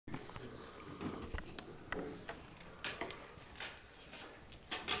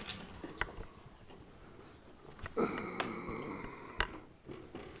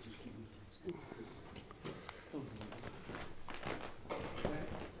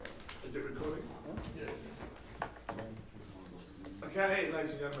Okay,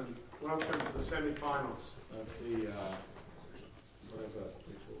 ladies and gentlemen, welcome to the semi-finals of the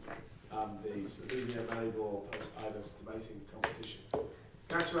the Slovenia Volleyball post-IDAS debating competition.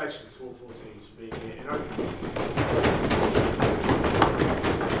 Congratulations to all 4 teams for being here.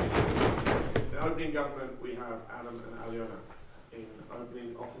 In opening government, we have Adam and Alyona. In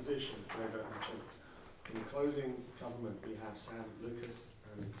opening opposition, Trevor and Chint. In closing government, we have Sam, Lucas,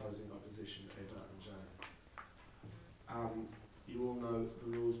 and in closing opposition, Eva and Jane. You all know the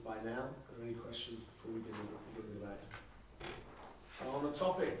rules by now. Are there any questions before we begin the debate? So on the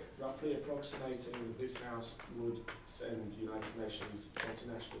topic, roughly approximating this House would send United Nations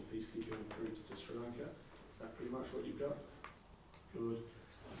multinational peacekeeping troops to Sri Lanka. Is that pretty much what you've got? Good.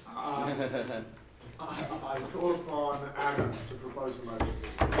 I call upon Adam to propose a motion.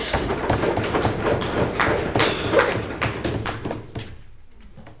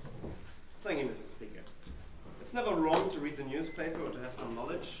 Thank you, Mr. Speaker. It's never wrong to read the newspaper or to have some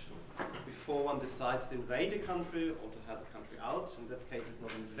knowledge before one decides to invade a country or to have a country out. In that case, it's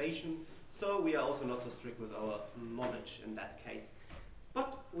not an invasion. So we are also not so strict with our knowledge in that case.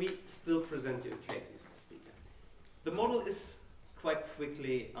 But we still present you a case, Mr. Speaker. The model is quite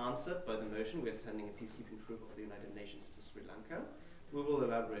quickly answered by the motion. We are sending a peacekeeping troop of the United Nations to Sri Lanka. We will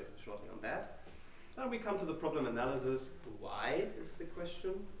elaborate shortly on that. Then we come to the problem analysis. Why is the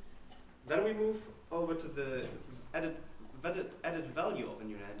question? Then we move over to the added value of a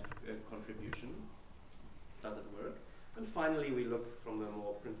United contribution. Does it work? And finally, we look from the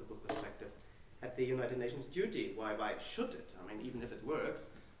more principled perspective at the United Nations duty. Why should it? I mean, even if it works,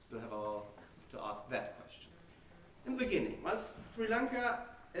 we still have to ask that question. In the beginning, Sri Lanka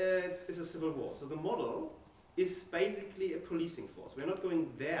is a civil war, so the model is basically a policing force. We're not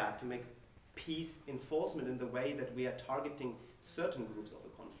going there to make peace enforcement in the way that we are targeting certain groups of a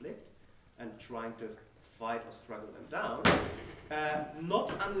conflict and trying to fight or struggle them down,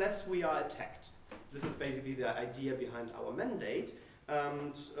 not unless we are attacked. This is basically the idea behind our mandate.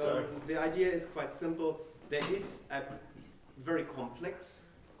 The idea is quite simple. There is a very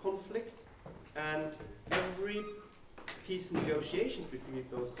complex conflict, and every peace negotiations between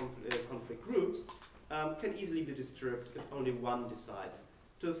those conflict groups can easily be disturbed if only one decides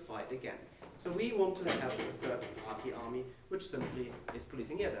to fight again. So we want to have a third-party army, which simply is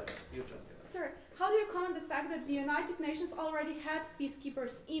policing. Yes, Eva, you just said that. Sir, how do you comment the fact that the United Nations already had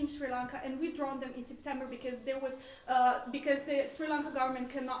peacekeepers in Sri Lanka and withdrawn them in September because there was because the Sri Lanka government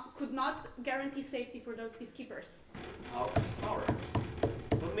could not guarantee safety for those peacekeepers? How powerless.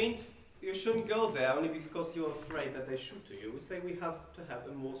 That means you shouldn't go there only because you're afraid that they shoot to you. We say we have to have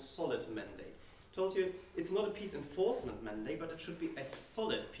a more solid mandate. Told you it's not a peace enforcement mandate, but it should be a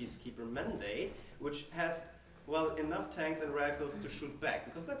solid peacekeeper mandate, which has, well, enough tanks and rifles to shoot back,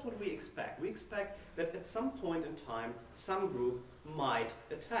 because that's what we expect. We expect that at some point in time, some group might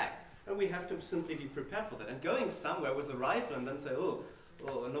attack, and we have to simply be prepared for that. And going somewhere with a rifle and then say, oh,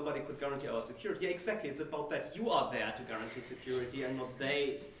 nobody could guarantee our security. Yeah, exactly. It's about that. You are there to guarantee security and not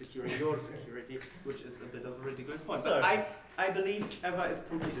they securing your security, which is a bit of a ridiculous point. But I believe Eva is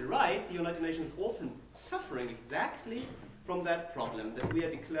completely right. The United Nations is often suffering exactly from that problem, that we are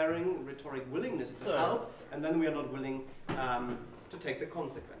declaring rhetoric willingness to help, and then we are not willing to take the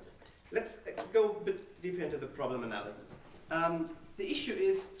consequences. Let's go a bit deeper into the problem analysis. The issue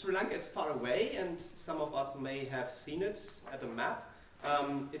is Sri Lanka is far away, and some of us may have seen it at a map.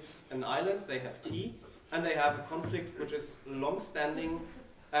 It's an island, they have tea, and they have a conflict which is long-standing,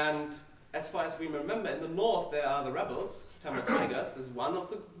 and as far as we remember, in the north there are the rebels. Tamil Tigers is one of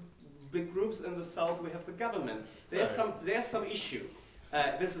the big groups. In the south we have the government. There's some issue.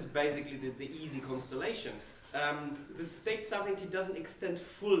 This is basically the easy constellation. The state sovereignty doesn't extend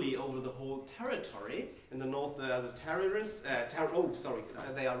fully over the whole territory. In the north there are the terrorists.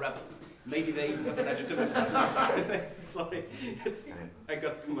 They are rebels. Maybe they even have a legitimate. Sorry, I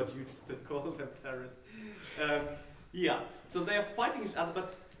got too much used to call them terrorists. Yeah, so they are fighting each other,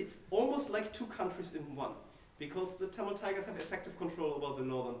 but it's almost like 2 countries in one, because the Tamil Tigers have effective control over the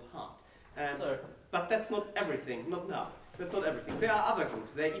northern part. But that's not everything, not now. That's not everything. There are other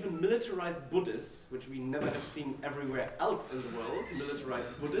groups. There are even militarized Buddhists, which we never have seen everywhere else in the world,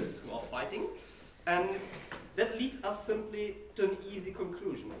 militarized Buddhists who are fighting. And that leads us simply to an easy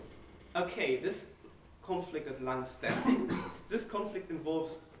conclusion. Okay, this conflict is long-standing. This conflict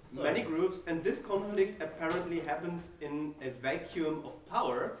involves many groups, and this conflict apparently happens in a vacuum of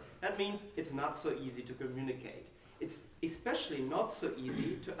power. That means it's not so easy to communicate. It's especially not so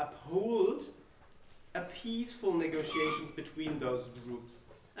easy to uphold a peaceful negotiations between those groups.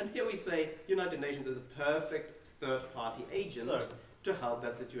 And here we say United Nations is a perfect third-party agent to help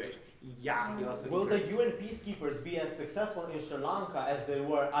that situation. Yeah, you also will the UN peacekeepers be as successful in Sri Lanka as they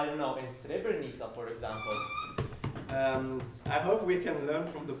were, I don't know, in Srebrenica, for example? I hope we can learn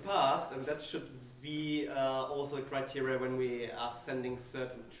from the past, and that should be also a criteria when we are sending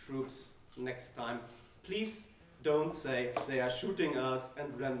certain troops next time. Please don't say they are shooting us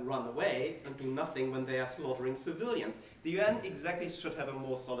and then run away and do nothing when they are slaughtering civilians. The UN exactly should have a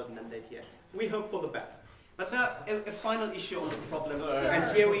more solid mandate here. We hope for the best. But now, a final issue on the problem,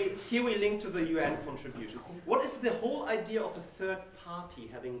 and here we link to the UN contribution. What is the whole idea of a third party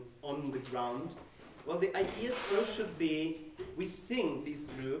having on the ground? Well, the idea still should be, we think these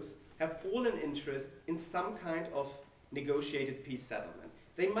groups have all an interest in some kind of negotiated peace settlement.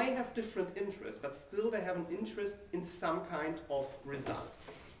 They may have different interests, but still they have an interest in some kind of result.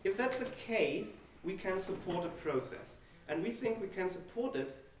 If that's the case, we can support a process. And we think we can support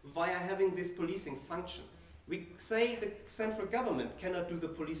it via having this policing function. We say the central government cannot do the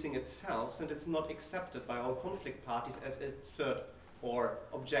policing itself, since it's not accepted by all conflict parties as a third or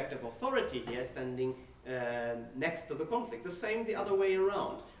objective authority here standing next to the conflict. The same the other way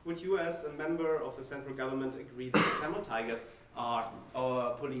around. Would you as a member of the central government agree that the Tamil Tigers are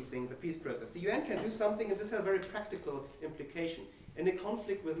policing the peace process? The UN can do something, and this has a very practical implication. In a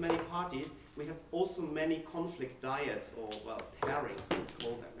conflict with many parties, we have also many conflict dyads, or well, pairings, let's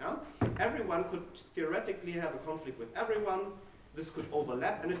call them. Yeah? Everyone could theoretically have a conflict with everyone. This could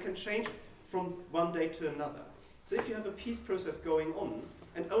overlap, and it can change from one day to another. So if you have a peace process going on,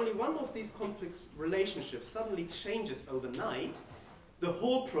 and only one of these complex relationships suddenly changes overnight, the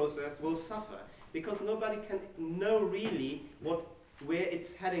whole process will suffer, because nobody can know really where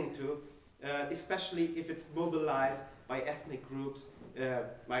it's heading to, especially if it's mobilized by ethnic groups,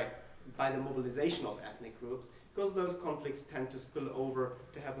 by the mobilization of ethnic groups, because those conflicts tend to spill over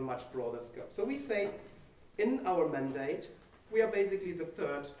to have a much broader scope. So we say, in our mandate, we are basically the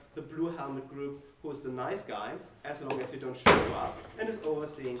third, the blue helmet group, who is the nice guy, as long as you don't shoot to us, and is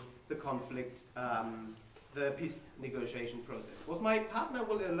overseeing the conflict, the peace negotiation process. What my partner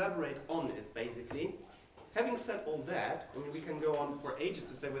will elaborate on is basically, having said all that, I mean, we can go on for ages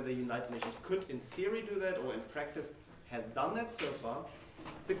to say whether the United Nations could in theory do that or in practice has done that so far.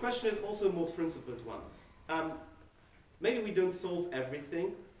 The question is also a more principled one. Maybe we don't solve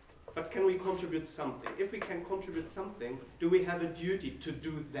everything, but can we contribute something? If we can contribute something, do we have a duty to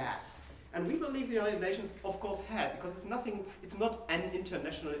do that? And we believe the United Nations, of course, had, because it's not an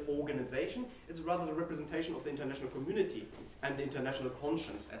international organization, it's rather the representation of the international community and the international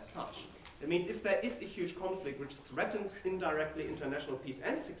conscience as such. It means if there is a huge conflict which threatens indirectly international peace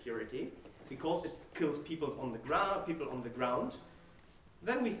and security, because it kills people on the ground,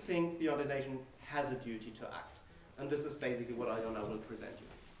 then we think the United Nations has a duty to act. And this is basically what Iona will present you.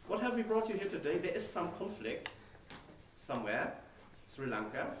 What have we brought you here today? There is some conflict somewhere, Sri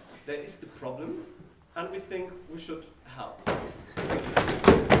Lanka. There is the problem, and we think we should help.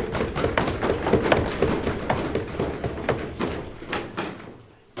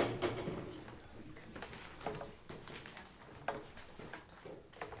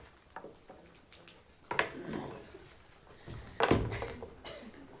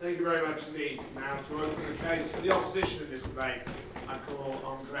 Thank you very much indeed. Now to open the case for the opposition in this debate, I call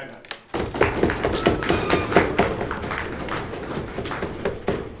on Greta.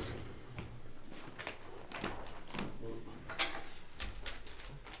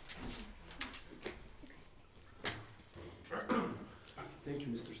 Thank you,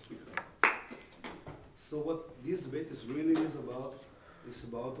 Mr. Speaker. So what this debate is about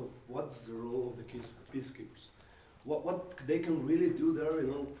of what's the role of the peacekeepers. What they can really do there, you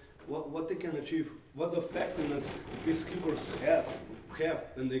know, what they can achieve, what effectiveness peacekeepers have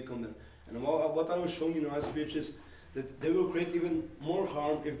when they come there. And what I was showing in my speech is that they will create even more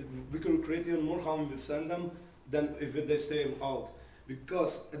harm we can create even more harm if we send them than if they stay out.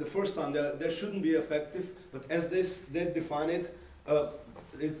 Because at the first time they shouldn't be effective, but as they define it,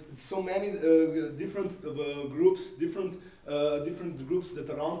 it's so many different groups, different groups that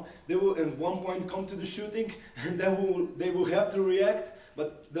are around. They will at one point come to the shooting, and they will have to react.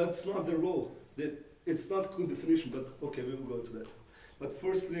 But that's not the role. It's not good definition. But okay, we will go to that. But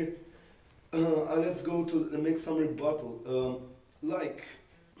firstly, let's go to make some rebuttal. Like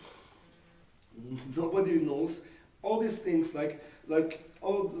nobody knows all these things. Like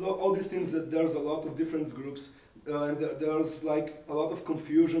all these things that there's a lot of different groups. And there's like a lot of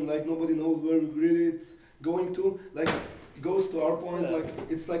confusion, like nobody knows where really it's going to. Like it goes to our point, like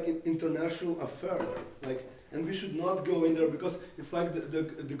it's like an international affair. Like and we should not go in there because it's like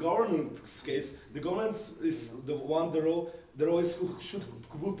the government's case. The government is the one, the role is who should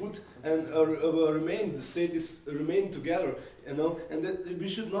put and remain. The state is remain together, you know, and that we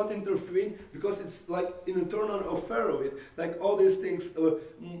should not intervene because it's like an internal affair of it. Like all these things,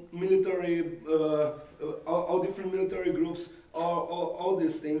 military, all different military groups, all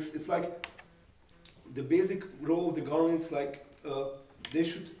these things. It's like the basic role of the government is like they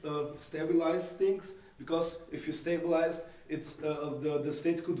should stabilize things, because if you stabilize, it's the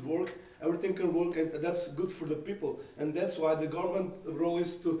state could work, everything can work, and that's good for the people. And that's why the government role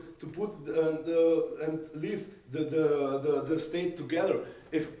is to put and leave the state together.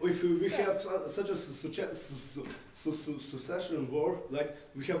 If we have such a succession war, like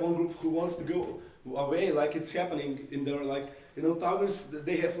we have one group who wants to go away, like it's happening in there, like, you know, Tigers,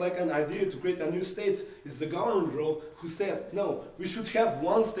 they have like an idea to create a new state. It's the government role who said, no, we should have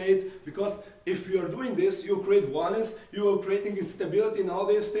one state, because if you are doing this, you create violence, you are creating instability and all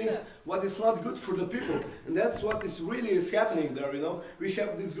these things, what is not good for the people. And that's what is really happening there, you know. We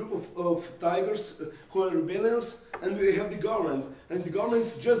have this group of Tigers who are rebellions, and we have the government. And the government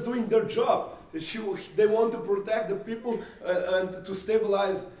is just doing their job. They want to protect the people and to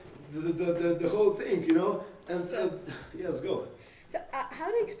stabilize the whole thing, you know. And yes, go. So how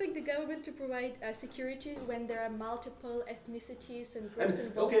do you expect the government to provide security when there are multiple ethnicities and groups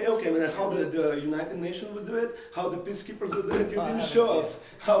involved? Okay, I mean, how the United Nations will do it, how the peacekeepers will do it, you didn't show us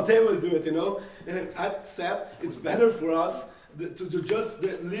how they will do it, you know. I said it's better for us to just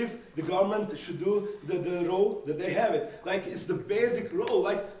leave the government should do the role that they have it. Like, it's the basic role,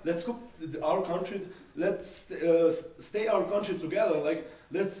 like, let's cook our country, let's stay our country together, like,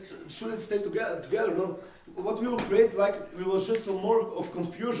 should it stay together, no? What we will create, like, it was just some more of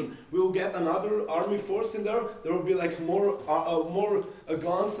confusion. We will get another army force in there. There will be like more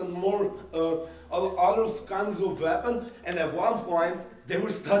guns and more other kinds of weapons. And at one point, they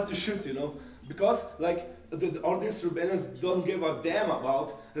will start to shoot, you know, because like all these rebellions don't give a damn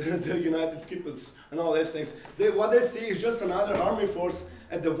about the United Keepers and all these things. What they see is just another army force.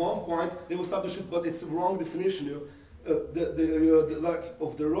 At the one point, they will start to shoot, but it's the wrong definition. You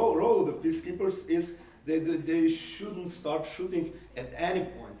the role of the peacekeepers is. They shouldn't start shooting at any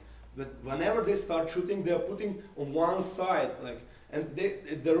point, but whenever they start shooting, they are putting on one side, like, and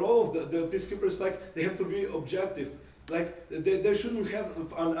the role of the peacekeepers, like, they have to be objective, like they shouldn't have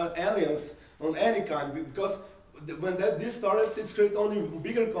an alliance on any kind, because when this starts, it's create only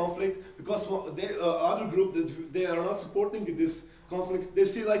bigger conflict, because the other group that they are not supporting this conflict, they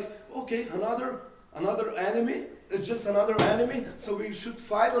see like, okay, another enemy, it's just another enemy, so we should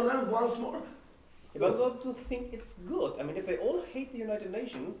fight on them once more. But don't you think it's good? I mean, if they all hate the United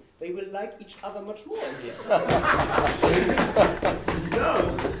Nations, they will like each other much more in here.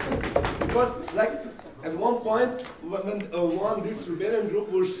 No, because like at one point when this rebellion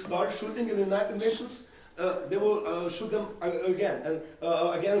group will start shooting in the United Nations, they will shoot them again and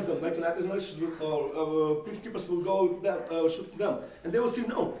against them. Like United Nations peacekeepers will go shoot them, and they will see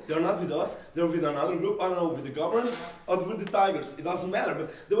no, they are not with us. They are with another group. I don't know, with the government or with the Tigers. It doesn't matter.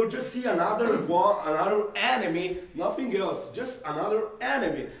 But they will just see another enemy, nothing else, just another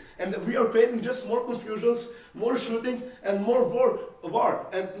enemy. And we are creating just more confusions, more shooting, and more war.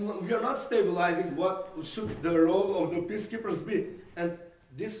 And we are not stabilizing what should the role of the peacekeepers be. And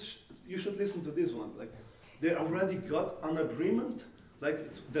this, you should listen to this one. Like, they already got an agreement, like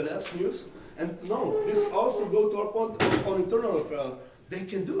it's the last news. And no, this also go to our point on internal affairs. They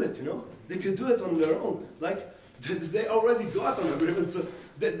can do it, you know. They can do it on their own. Like, they already got an agreement, so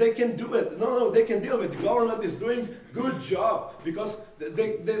they can do it. No, they can deal with it. The government is doing good job, because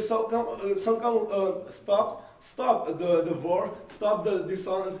they somehow stop the war, stop this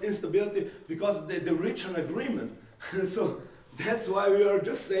instability, because they reach an agreement. So that's why we are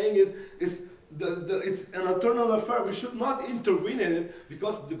just saying it's an internal affair. We should not intervene in it,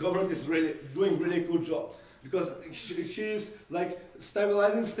 because the government is really doing really good job. Because he is like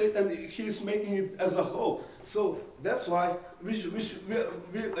stabilizing state, and he is making it as a whole. So that's why we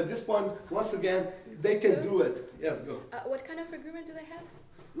at this point, once again, they can do it. Yes, go. What kind of agreement do they have?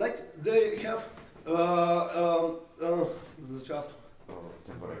 Like they have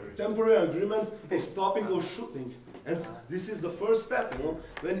temporary agreement of stopping or shooting, and this is the first step. You know,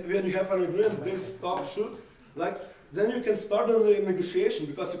 when you have an agreement, they stop shoot, like. Then you can start on the negotiation,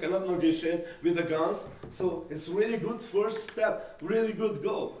 because you cannot negotiate with the guns. So it's really good first step, really good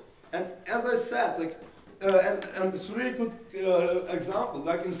goal. And as I said, like, and it's really good example,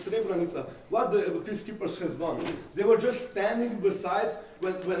 like in Srebrenica, what the peacekeepers has done. They were just standing beside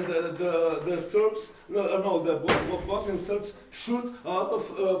when the Serbs, the Bosnian Serbs shoot a lot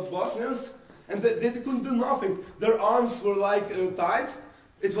of Bosnians, and they couldn't do nothing. Their arms were like tied.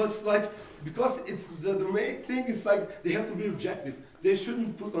 It was like, because it's the main thing is like they have to be objective. They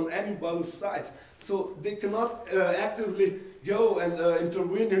shouldn't put on anybody's sides. So they cannot actively go and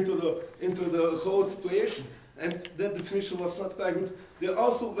intervene into the whole situation. And that definition was not quite good. They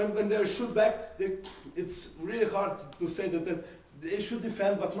also, when they're shoot back, it's really hard to say that they should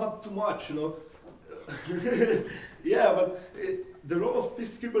defend, but not too much, you know. Yeah, but the role of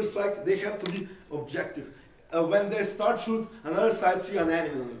peacekeepers, like, they have to be objective. When they start shoot, another side see an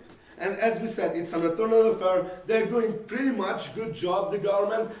enemy. And as we said, it's an eternal affair. They're doing pretty much good job, the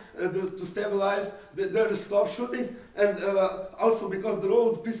government, to stabilize, to stop shooting. And also because the role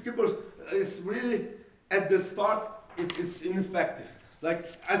of peacekeepers is really, at the start, it's ineffective. Like,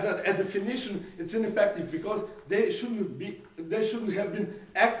 as a definition, it's ineffective because they shouldn't have been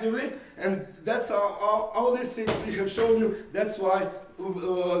actively, and that's all these things we have shown you. That's why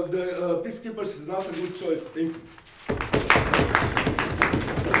the peacekeepers is not a good choice. Thank you.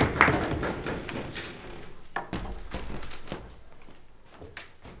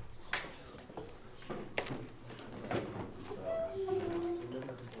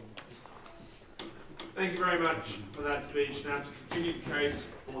 Thank you very much for that speech. Now to continue the case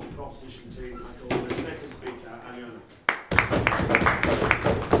for the proposition team, I call the second speaker, Alyona.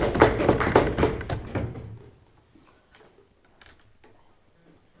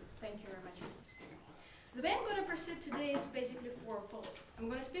 Thank you very much, Mr. Speaker. The way I'm going to proceed today is basically fourfold. I'm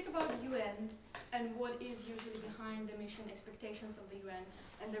going to speak about the UN and what is usually behind the mission expectations of the UN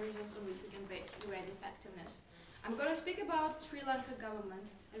and the reasons on which we can base UN effectiveness. I'm going to speak about Sri Lanka government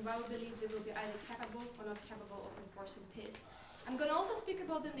and why we believe they will be either capable or not capable of enforcing peace. I'm going to also speak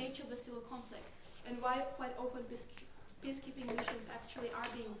about the nature of the civil conflicts and why quite often peacekeeping missions actually are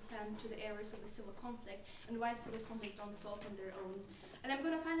being sent to the areas of the civil conflict and why civil conflicts don't solve on their own. And I'm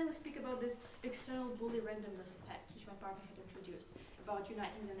going to finally speak about this external bully randomness effect, which my partner had introduced, about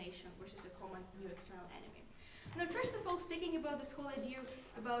uniting the nation versus a common new external enemy. Now, first of all, speaking about this whole idea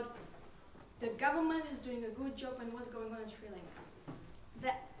about the government is doing a good job and what's going on in Sri Lanka.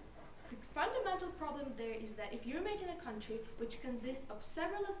 The fundamental problem there is that if you're making a country which consists of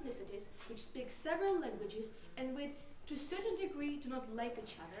several ethnicities, which speak several languages, and which to a certain degree do not like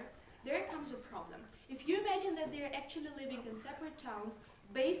each other, there comes a problem. If you imagine that they're actually living in separate towns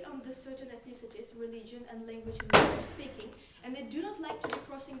based on the certain ethnicities, religion, and language in which they're speaking, and they do not like to be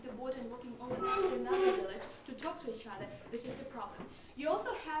crossing the border and walking over to another village to talk to each other, this is the problem. You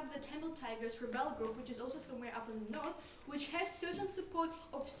also have the Tamil Tigers rebel group, which is also somewhere up in the north, which has certain support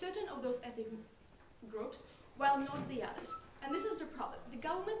of certain of those ethnic groups, while not the others. And this is the problem. The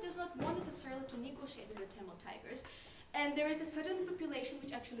government does not want necessarily to negotiate with the Tamil Tigers, and there is a certain population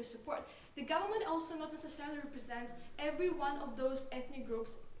which actually support. The government also not necessarily represents every one of those ethnic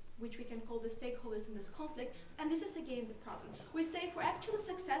groups which we can call the stakeholders in this conflict, and this is again the problem. We say for actually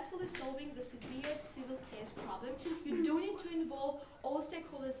successfully solving the severe civil case problem, you do need to involve all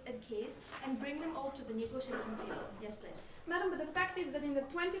stakeholders at case and bring them all to the negotiating table. Yes, please. Madam, but the fact is that in the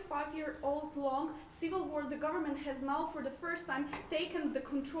 25-year-old long civil war, the government has now for the first time taken the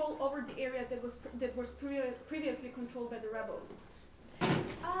control over the areas that was previously controlled by the rebels.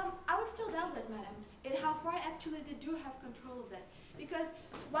 I would still doubt that, madam, in how far actually they do have control of that. Because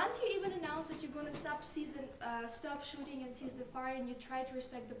once you even announce that you're going to stop shooting and cease the fire and you try to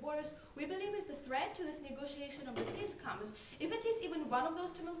respect the borders, we believe is the threat to this negotiation of the peace comes. If it is even one of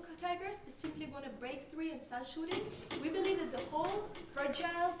those Tamil Tigers is simply going to break free and start shooting, we believe that the whole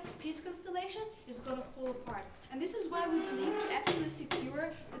fragile peace constellation is going to fall apart. And this is why we believe to actually secure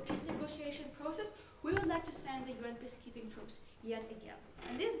the peace negotiation process, we would like to send the UN peacekeeping troops yet again.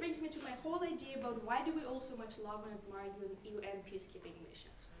 And this brings me to my whole idea about why do we all so much love and admire UN peacekeeping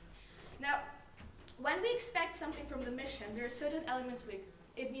missions. Now, when we expect something from the mission, there are certain elements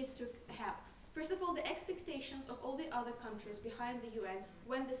it needs to have. First of all, the expectations of all the other countries behind the UN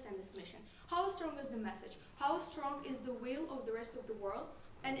when they send this mission. How strong is the message? How strong is the will of the rest of the world?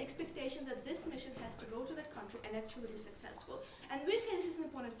 And expectations that this mission has to go to that country and actually be successful. And we say this is an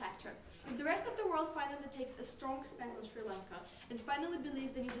important factor. If the rest of the world finally takes a strong stance on Sri Lanka and finally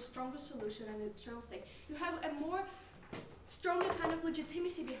believes they need a stronger solution and an internal state, you have a more stronger kind of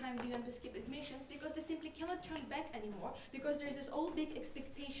legitimacy behind the UN peacekeeping missions because they simply cannot turn back anymore because there's this all big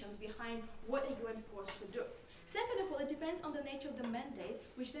expectations behind what a UN force should do. Second of all, it depends on the nature of the mandate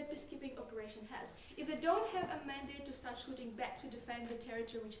which that peacekeeping operation has. If they don't have a mandate to start shooting back to defend the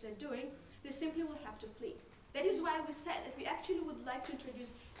territory which they're doing, they simply will have to flee. That is why we said that we actually would like to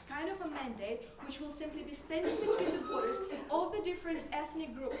introduce kind of a mandate which will simply be standing between the borders of the different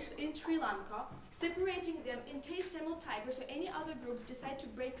ethnic groups in Sri Lanka, separating them in case Tamil Tigers or any other groups decide to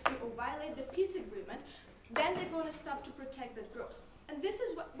break free or violate the peace agreement. Then they're going to stop to protect the groups. And this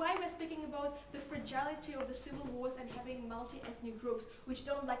is why we're speaking about the fragility of the civil wars and having multi-ethnic groups which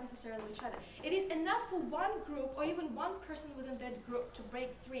don't like necessarily each other. It is enough for one group or even one person within that group to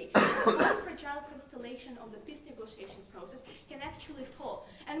break free. One fragile constellation of the peace negotiation process can actually fall.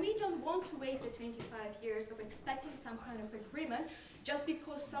 And we don't want to waste the 25 years of expecting some kind of agreement just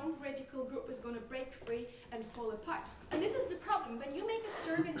because some radical group is going to break free and fall apart. And this is the problem. When you make a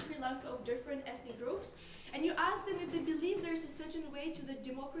survey in Sri Lanka of different ethnic groups, and you ask them if they believe there's a certain way to the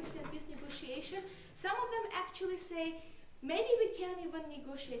democracy and peace negotiation, some of them actually say, maybe we can't even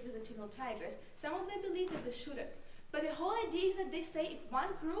negotiate with the Tamil Tigers. Some of them believe that they shouldn't. But the whole idea is that they say if one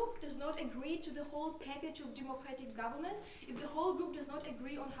group does not agree to the whole package of democratic governance, if the whole group does not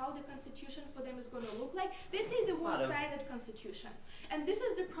agree on how the constitution for them is going to look like, they say they won't sign that constitution. And this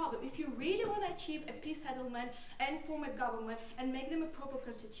is the problem. If you really want to achieve a peace settlement and form a government and make them a proper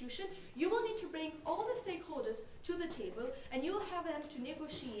constitution, you will need to bring all the stakeholders to the table and you will have them to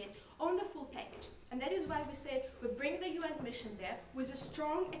negotiate on the full package. And that is why we say we bring the UN mission there with the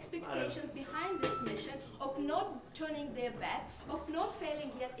strong expectations behind this mission of not turning their back, of not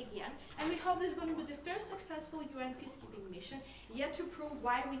failing yet again. And we hope this is going to be the first successful UN peacekeeping mission yet to prove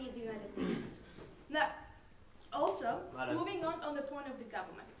why we need the United Nations. Now, also, moving on the point of the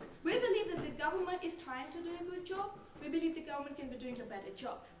government. We believe that the government is trying to do a good job. We believe the government can be doing a better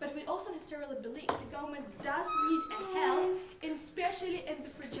job. But we also necessarily believe the government does need a help, especially in the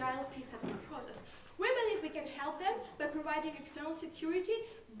fragile peace settlement process. We believe we can help them by providing external security,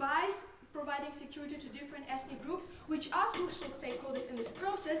 by providing security to different ethnic groups, which are crucial stakeholders in this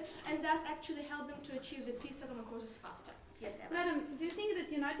process, and thus actually help them to achieve the peace settlement process faster. Yes, Eva. Madam, do you think that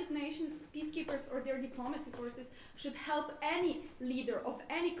the United Nations peacekeepers or their diplomacy forces should help any leader of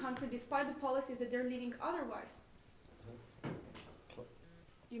any country despite the policies that they're leading otherwise?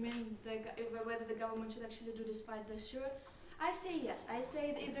 You mean whether the government should actually do despite this? Sure. I say yes. I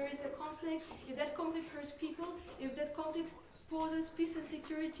say that if there is a conflict, if that conflict hurts people, if that conflict poses peace and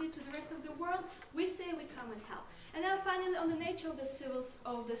security to the rest of the world, we say we come and help. And now finally on the nature of the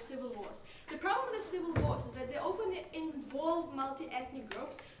civil wars. The problem with the civil wars is that they often involve multi-ethnic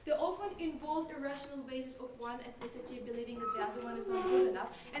groups. They often involve irrational basis of one ethnicity believing that the other one is not good enough.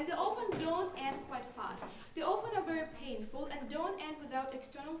 And they often don't end quite fast. They often are very painful and don't end without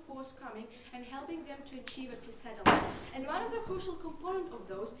external force coming and helping them to achieve a peace settlement. And one of the crucial components of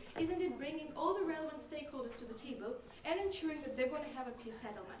those is indeed bringing all the relevant stakeholders to the table and ensuring that they're going to have a peace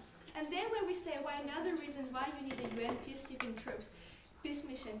settlement. And then when we say why another reason why you need the UN peacekeeping troops, peace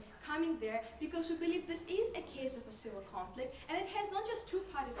mission coming there, because we believe this is a case of a civil conflict, and it has not just two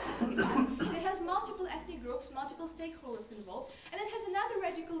parties fighting each other. It has multiple ethnic groups, multiple stakeholders involved, and it has another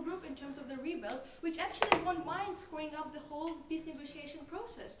radical group in terms of the rebels, which actually won't mind screwing up the whole peace negotiation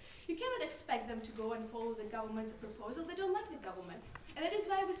process. You cannot expect them to go and follow the government's proposal. They don't like the government. And that is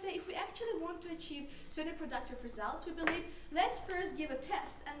why we say if we actually want to achieve certain productive results, we believe let's first give a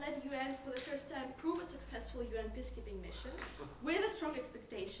test and let UN for the first time prove a successful UN peacekeeping mission with a strong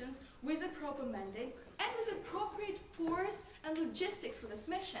expectations, with a proper mandate, and with appropriate force and logistics for this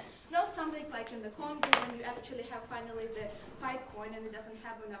mission. Not something like in the Congo when you actually have finally the fight point and it doesn't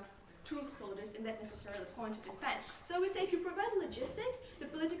have enough truth soldiers in that necessarily point to defend. So we say if you provide logistics, the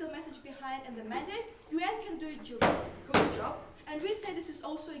political message behind and the mandate, UN can do a good job. And we say this is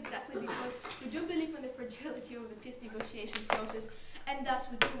also exactly because we do believe in the fragility of the peace negotiation process, and thus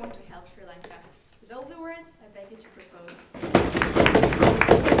we do want to help Sri Lanka. With all the words, I beg you to propose.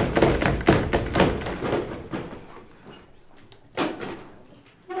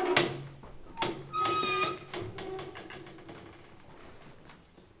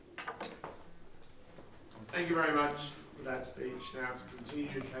 Thank you very much for that speech. Now to continue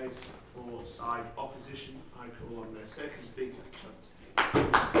the case for side opposition, I call on the second speaker,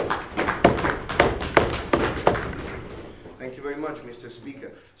 Thank you very much, Mr.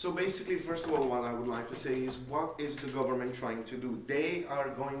 Speaker. So basically, first of all, what I would like to say is what is the government trying to do? They are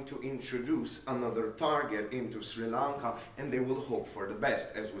going to introduce another target into Sri Lanka and they will hope for the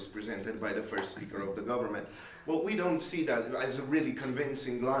best, as was presented by the first speaker of the government. Well, we don't see that as a really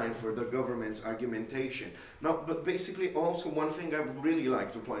convincing line for the government's argumentation. Now, but basically also one thing I would really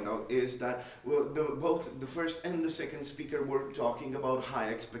like to point out is that both the first and the second speaker were talking about high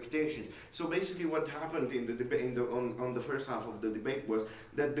expectations. So basically what happened in the debate, on the first half of the debate was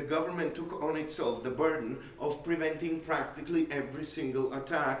that the government took on itself the burden of preventing practically every single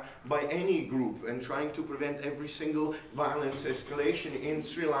attack by any group and trying to prevent every single violence escalation in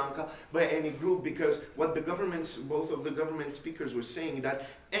Sri Lanka by any group, because what the both of the government speakers were saying that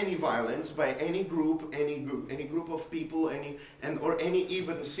any violence by any group of people, or any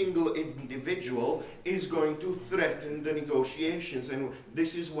even single individual is going to threaten the negotiations, and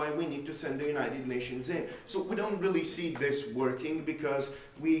this is why we need to send the United Nations in. So we don't really see this working because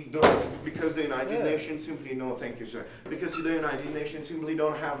the United Nations simply, no thank you sir, because the United Nations simply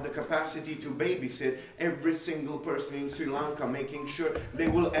don't have the capacity to babysit every single person in Sri Lanka, making sure they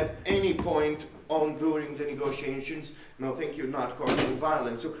will at any point during the negotiations, no thank you, not cause any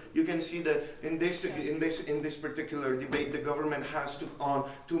violence. So you can see that in this particular debate, the government has took on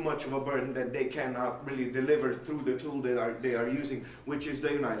too much of a burden that they cannot really deliver through the tool that they are using, which is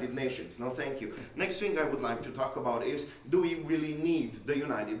the United Nations. No thank you. Next thing I would like to talk about is, do we really need the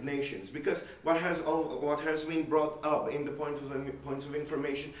United Nations? Because what has been brought up in the points of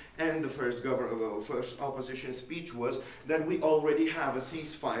information and the first opposition speech was that we already have a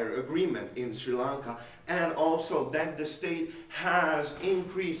ceasefire agreement in Sri Lanka, and also that the state has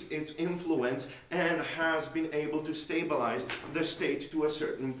increased its influence and has been able to stabilize the state to a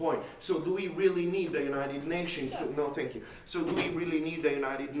certain point. So do we really need the United Nations to, no thank you. So do we really need the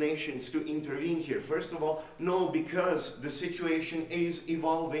United Nations to intervene here? First of all, no, because the situation is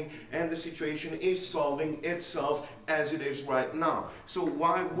evolving and the situation is solving itself as it is right now. So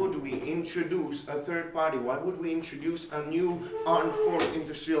why would we introduce a third party? Why would we introduce a new armed force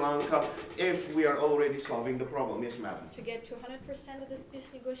into Sri Lanka if we are already solving the problem? Yes, madam. To get to 100% of this peace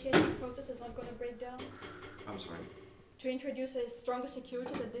negotiation process is not going to break down? I'm sorry? To introduce a stronger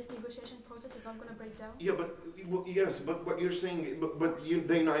security that this negotiation process is not going to break down? Yeah, but yes, but what you're saying,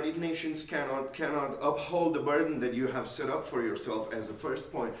 the United Nations cannot uphold the burden that you have set up for yourself as a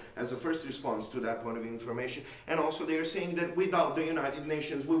first point, as a first response to that point of information. And also they are saying that without the United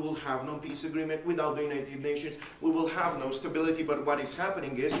Nations we will have no peace agreement, without the United Nations we will have no stability. But what is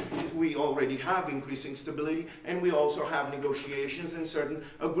happening is we already have increasing stability, and we also have negotiations and certain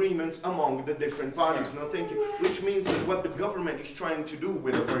agreements among the different parties. No, thank you. Which means that what the government is trying to do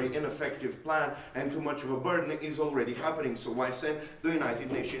with a very ineffective plan and too much of a burden is already happening. So why send the United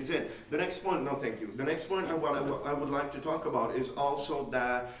Nations in? The next point, no thank you. The next point I would like to talk about is also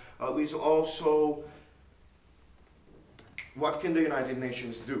that, what can the United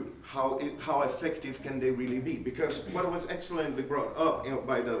Nations do? How effective can they really be? Because what was excellently brought up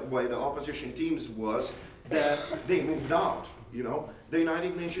by the opposition teams was that they moved out. You know, the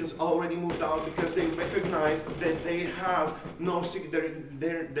United Nations already moved out because they recognized that they have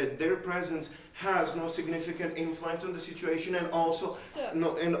their presence has no significant influence on the situation, and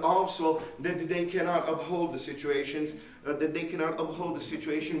also that they cannot uphold the situations. That they cannot uphold the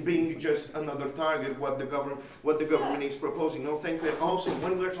situation being just another target, what the government is proposing. No, thank you. And also,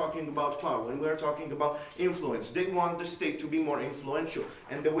 when we're talking about power, when we're talking about influence, they want the state to be more influential,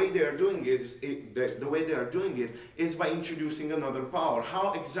 and the way they are doing it is by introducing another power.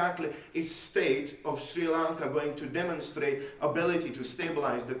 How exactly is state of Sri Lanka going to demonstrate ability to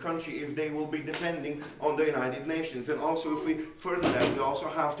stabilize the country if they will be depending on the United Nations? And also, if we further that, we also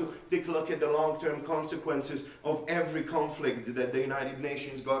have to take a look at the long-term consequences of every conflict that the United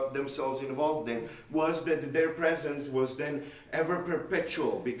Nations got themselves involved in. Was that their presence was then ever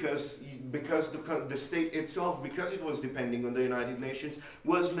perpetual, because the state itself, because it was depending on the United Nations,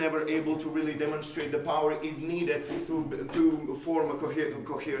 was never able to really demonstrate the power it needed to form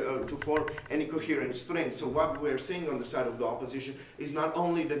any coherent strength. So what we're saying on the side of the opposition is not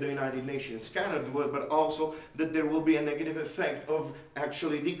only that the United Nations cannot do it, but also that there will be a negative effect of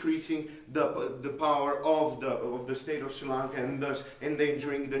actually decreasing the power of the state of Sri Lanka, and thus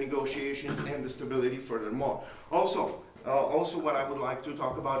endangering the negotiations and the stability furthermore. Also, what I would like to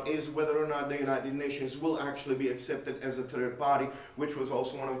talk about is whether or not the United Nations will actually be accepted as a third party, which was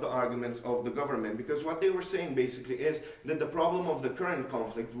also one of the arguments of the government. Because what they were saying basically is that the problem of the current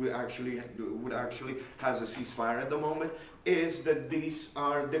conflict would actually has a ceasefire at the moment, is that these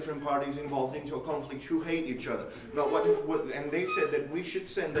are different parties involved into a conflict who hate each other. Now, and they said that we should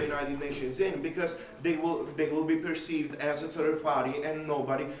send the United Nations in because they will be perceived as a third party and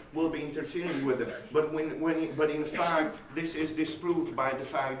nobody will be interfering with them. But in fact, this is disproved by the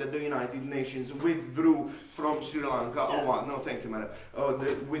fact that the United Nations withdrew from Sri Lanka a while. No, thank you, madam.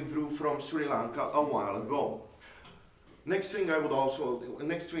 Withdrew from Sri Lanka a while ago. Next thing I would also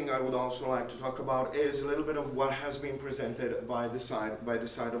like to talk about is a little bit of what has been presented by the side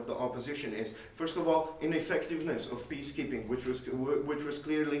of the opposition. Is first of all ineffectiveness of peacekeeping, which was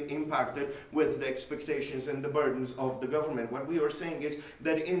clearly impacted with the expectations and the burdens of the government. What we are saying is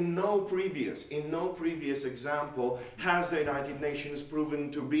that in no previous example has the United Nations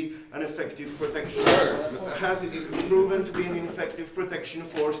proven to be an effective protection. Has it proven to be an effective protection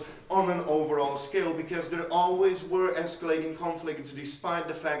force on an overall scale, because there always were escalating conflicts despite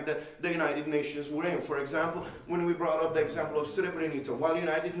the fact that the United Nations were in. For example, when we brought up the example of Srebrenica, while the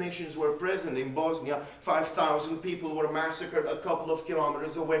United Nations were present in Bosnia, 5,000 people were massacred a couple of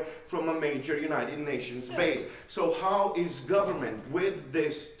kilometers away from a major United Nations base. So how is government with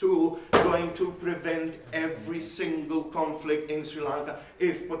this tool going to prevent every single conflict in Sri Lanka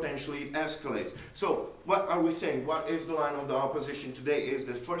if potentially it escalates? So what are we saying? What is the line of the opposition today? Is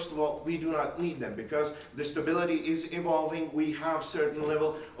that first of all, we do not need them because the stability is evolving. We have certain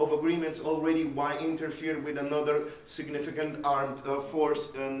level of agreements already. Why interfere with another significant armed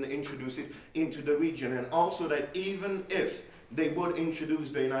force and introduce it into the region? And also that even if they would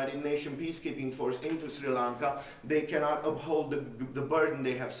introduce the United Nations peacekeeping force into Sri Lanka, they cannot uphold the burden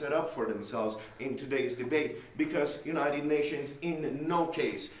they have set up for themselves in today's debate, because United Nations in no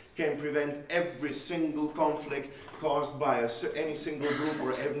case can prevent every single conflict caused by any single group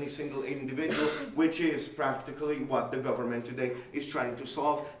or any single individual, which is practically what the government today is trying to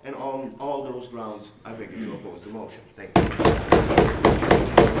solve. And on all those grounds, I beg you to oppose the motion. Thank you.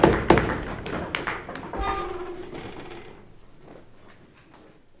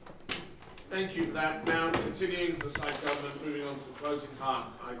 Thank you for that. Now, continuing for the side government, moving on to the closing part,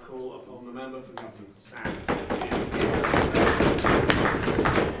 I call upon the member for Government Sand.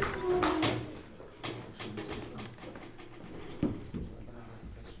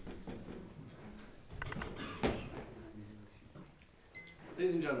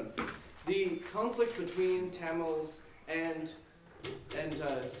 Ladies and gentlemen, the conflict between Tamils and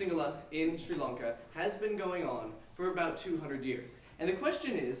Sinhala in Sri Lanka has been going on for about 200 years. And the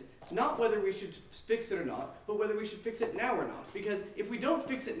question is not whether we should fix it or not, but whether we should fix it now or not. Because if we don't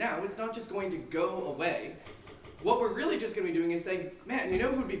fix it now, it's not just going to go away. What we're really just going to be doing is saying, man, you know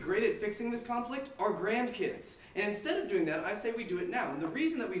who would be great at fixing this conflict? Our grandkids. And instead of doing that, I say we do it now. And the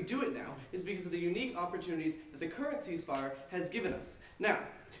reason that we do it now is because of the unique opportunities that the current ceasefire has given us. Now,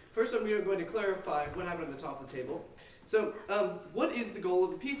 first I'm going to clarify what happened at the top of the table. So, what is the goal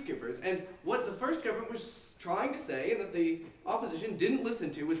of the Peacekeepers? And what the first government was trying to say, and that the opposition didn't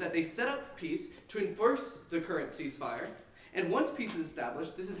listen to, was that they set up peace to enforce the current ceasefire. And once peace is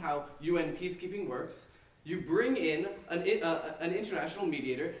established, this is how UN peacekeeping works. You bring in an international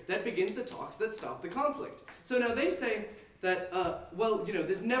mediator that begins the talks that stop the conflict. So now they say that, well, you know,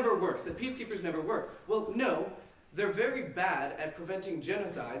 this never works, that peacekeepers never work. Well, no. They're very bad at preventing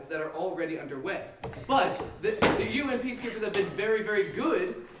genocides that are already underway. But the UN peacekeepers have been very, very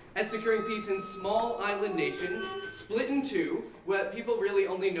good at securing peace in small island nations, split in two, where people really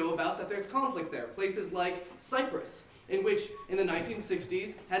only know about that there's conflict there. Places like Cyprus, in which in the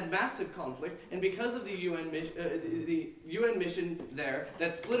 1960s had massive conflict, and because of the UN mission there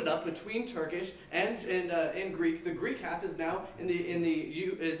that split it up between Turkish and Greek, the Greek half is now in the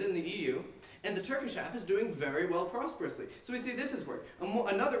EU. And the Turkish half is doing very well prosperously. So we see this has worked.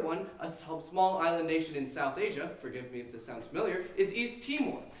 Another one, a small island nation in South Asia, forgive me if this sounds familiar, is East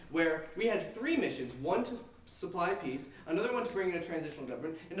Timor, where we had 3 missions, one to supply peace, another one to bring in a transitional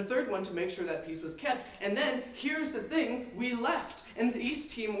government, and a third one to make sure that peace was kept. And then, here's the thing, we left, and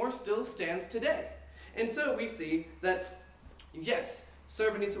East Timor still stands today. And so we see that, yes,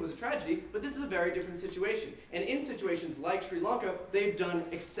 Srebrenica was a tragedy, but this is a very different situation. And in situations like Sri Lanka, they've done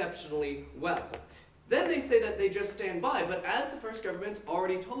exceptionally well. Then they say that they just stand by, but as the first government's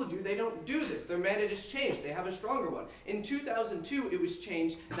already told you, they don't do this. Their mandate has changed. They have a stronger one. In 2002, it was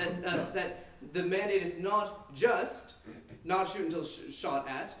changed that the mandate is not just not shoot until shot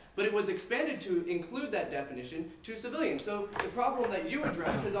at, but it was expanded to include that definition to civilians. So the problem that you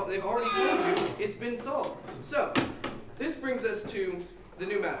addressed, is they've already told you, it's been solved. So this brings us to the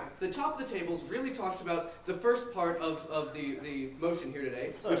new matter. The top of the tables really talked about the first part of the motion here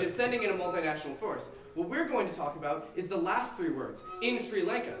today, which is sending in a multinational force. What we're going to talk about is the last 3 words, in Sri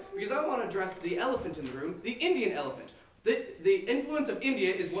Lanka, because I want to address the elephant in the room, the Indian elephant. The influence of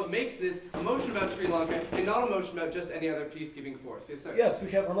India is what makes this a motion about Sri Lanka and not a motion about just any other peacekeeping force. Yes, sir? Yes, we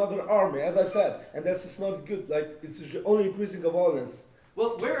have another army, as I said, and that's not good. Like, it's only increasing the violence.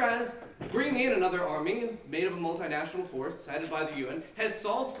 Well, whereas bringing in another army made of a multinational force headed by the UN has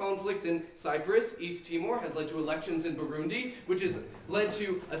solved conflicts in Cyprus, East Timor, has led to elections in Burundi, which has led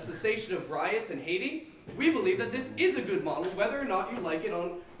to a cessation of riots in Haiti, we believe that this is a good model, whether or not you like it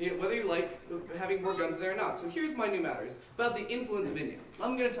on, whether you like having more guns there or not. So here's my new matters about the influence of India.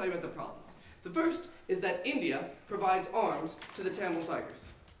 I'm going to tell you about the problems. The first is that India provides arms to the Tamil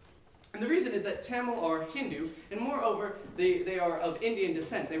Tigers. And the reason is that Tamil are Hindu, and moreover, they are of Indian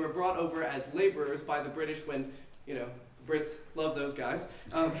descent. They were brought over as laborers by the British when, Brits love those guys.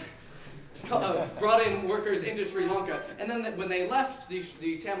 Brought in workers into Sri Lanka, and then when they left,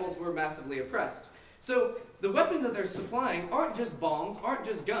 the Tamils were massively oppressed. So the weapons that they're supplying aren't just bombs, aren't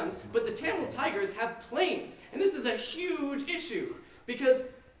just guns, but the Tamil Tigers have planes. And this is a huge issue, because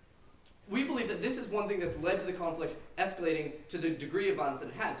we believe that this is one thing that's led to the conflict escalating to the degree of violence that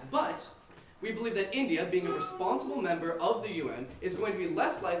it has. But we believe that India, being a responsible member of the UN, is going to be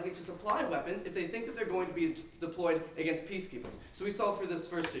less likely to supply weapons if they think that they're going to be deployed against peacekeepers. So we solve for this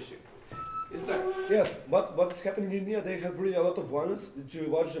first issue. Yes, sir. Yes, what is happening in India, they have really a lot of violence. Did you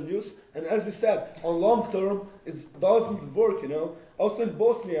watch the news? And as we said, on long term, it doesn't work, Also in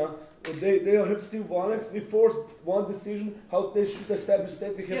Bosnia, they have still violence. We forced one decision how they should establish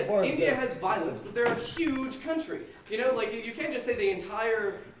state. We have yes, violence India there. has violence, but they're a huge country. You can't just say the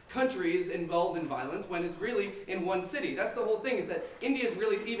entire country is involved in violence when it's really in one city. That's the whole thing, is that India is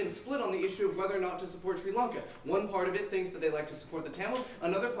really even split on the issue of whether or not to support Sri Lanka. One part of it thinks that they like to support the Tamils,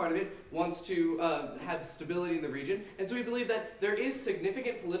 another part of it wants to have stability in the region, and so we believe that there is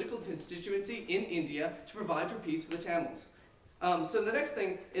significant political constituency in India to provide for peace for the Tamils. So the next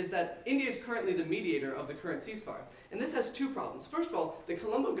thing is that India is currently the mediator of the current ceasefire, and this has two problems. First of all, the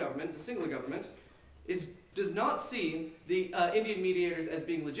Colombo government, the Sinhala government, does not see the Indian mediators as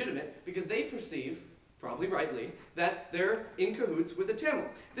being legitimate because they perceive, probably rightly, that they're in cahoots with the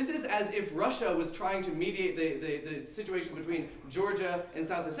Tamils. This is as if Russia was trying to mediate the situation between Georgia and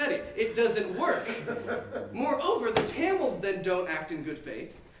South Ossetia. It doesn't work. Moreover, the Tamils then don't act in good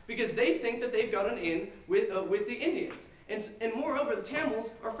faith because they think that they've got an in with the Indians. And moreover, the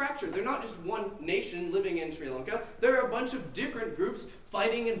Tamils are fractured. They're not just one nation living in Sri Lanka. There are a bunch of different groups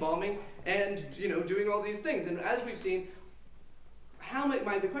fighting and bombing and doing all these things. And as we've seen,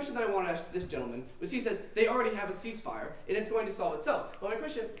 the question that I want to ask this gentleman was, he says they already have a ceasefire and it's going to solve itself. Well, my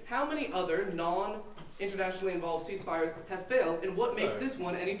question is, how many other non-internationally involved ceasefires have failed, and what makes this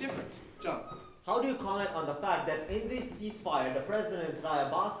one any different? John. How do you comment on the fact that in this ceasefire, the President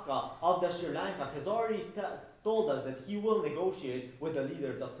Rajapaksa of the Sri Lanka has already told us that he will negotiate with the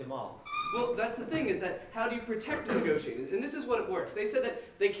leaders of Tamil? Well, that's the thing, is that how do you protect the negotiators? And this is what it works. They said that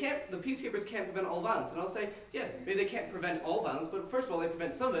the peacekeepers can't prevent all violence. And I'll say, yes, maybe they can't prevent all violence, but first of all, they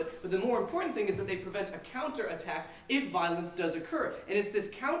prevent some of it. But the more important thing is that they prevent a counterattack if violence does occur. And it's this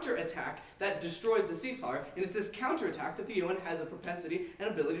counterattack that destroys the ceasefire, and it's this counterattack that the UN has a propensity and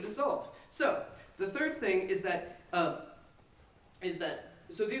ability to solve. So, the third thing is that, so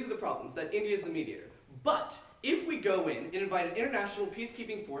these are the problems, that India is the mediator. But if we go in and invite an international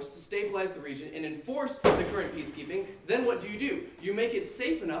peacekeeping force to stabilize the region and enforce the current peacekeeping, then what do? You make it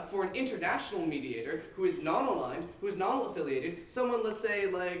safe enough for an international mediator who is non-aligned, who is non-affiliated, someone, let's say,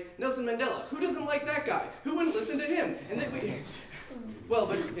 like Nelson Mandela. Who doesn't like that guy? Who wouldn't listen to him? And then well,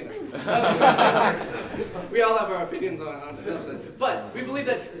 but we all have our opinions on Nelson. But we believe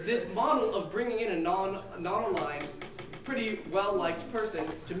that this model of bringing in a non-aligned, pretty well-liked person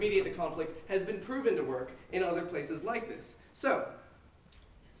to mediate the conflict has been proven to work in other places like this. So,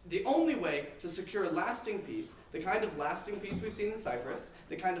 the only way to secure lasting peace, the kind of lasting peace we've seen in Cyprus,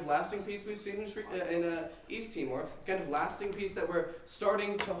 the kind of lasting peace we've seen in East Timor, the kind of lasting peace that we're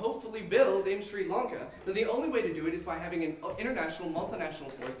starting to hopefully build in Sri Lanka, but the only way to do it is by having an international,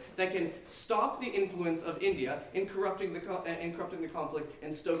 multinational force that can stop the influence of India in corrupting the conflict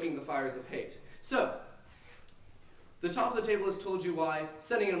and stoking the fires of hate. So, the top of the table has told you why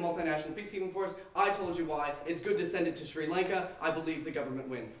sending in a multinational peacekeeping force. I told you why it's good to send it to Sri Lanka. I believe the government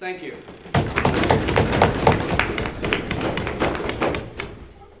wins. Thank you.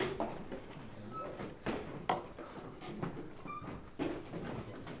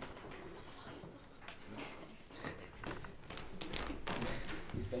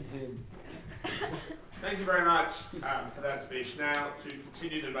 Thank you very much for that speech. Now, to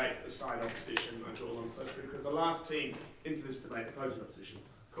continue debate the side opposition, I call on the first speaker of the last team into this debate, the closing opposition.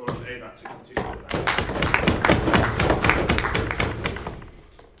 Call on Eva to continue the debate.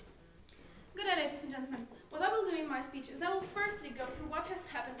 Good day, ladies and gentlemen. What I will do in my speech is I will firstly go through what has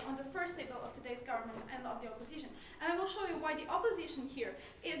happened on the 1st first table of today's government and of the opposition. And I will show you why the opposition here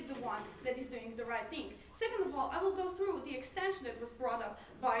is the one that is doing the right thing. Second of all, I will go through the extension that was brought up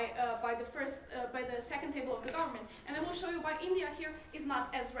by the second table of the government, and I will show you why India here is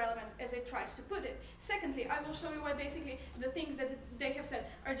not as relevant as it tries to put it. Secondly, I will show you why basically the things that they have said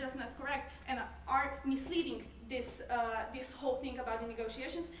are just not correct and are misleading this whole thing about the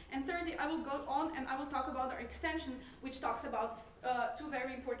negotiations. And thirdly, I will go on and I will talk about our extension, which talks about two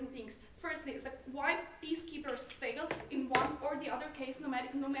very important things. Firstly, is why peacekeepers fail in one or the other case, no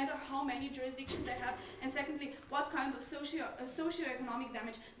matter how many jurisdictions they have. And secondly, what kind of socio-economic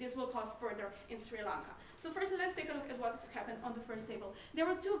damage this will cause further in Sri Lanka. So firstly, let's take a look at what's happened on the first table. There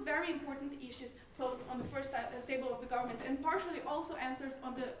were two very important issues posed on the first table of the government and partially also answered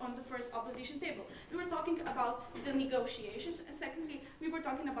on the first opposition table. We were talking about the negotiations, and secondly, we were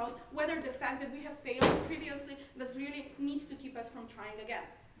talking about whether the fact that we have failed previously does really need to keep us from trying again.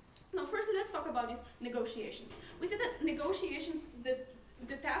 Now, firstly, let's talk about these negotiations. We see that negotiations,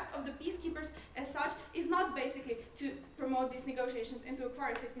 the task of the peacekeepers as such is not basically to promote these negotiations and to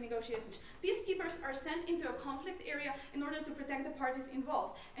acquire safety negotiations. Peacekeepers are sent into a conflict area in order to protect the parties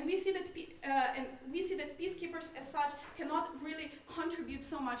involved. And we see that peacekeepers as such cannot really contribute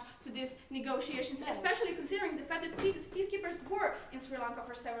so much to these negotiations, especially considering the fact that peacekeepers were in Sri Lanka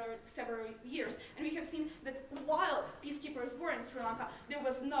for several years. And we have seen that while peacekeepers were in Sri Lanka, there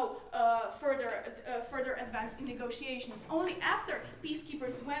was no further advance in negotiations. Only after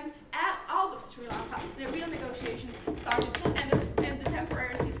peacekeepers went out of Sri Lanka, the real negotiations started, and the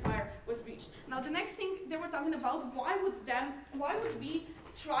temporary ceasefire was reached. Now, the next thing they were talking about, why wouldn't we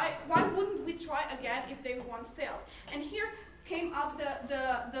try again if they once failed? And here came up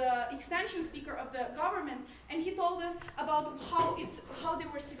the extension speaker of the government, and he told us about how they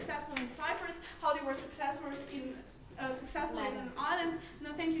were successful in Cyprus, how they were successful in an island,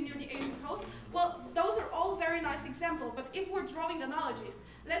 near the Asian coast. Well, those are all very nice examples, but if we're drawing analogies,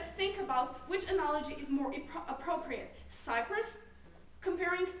 let's think about which analogy is more appropriate. Cyprus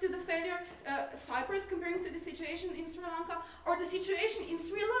comparing to the failure, Cyprus comparing to the situation in Sri Lanka, or the situation in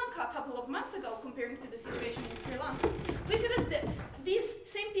Sri Lanka a couple of months ago comparing to the situation in Sri Lanka. We see that these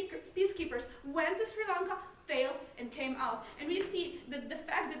same peacekeepers went to Sri Lanka, failed, and came out. And we see that the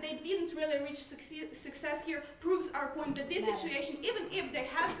fact that they didn't really reach success here proves our point that this situation, even if they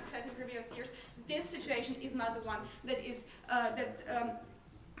had success in previous years, this situation is not the one that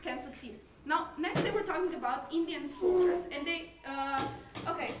can succeed. Now, next they were talking about Indian soldiers, and they,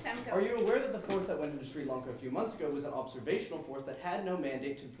 okay, Sam, go. Are you aware that the force that went into Sri Lanka a few months ago was an observational force that had no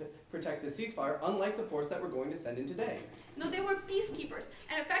mandate to protect the ceasefire, unlike the force that we're going to send in today? No, they were peacekeepers.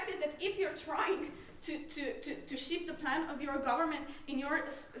 And the fact is that if you're trying to shift the plan of your government in your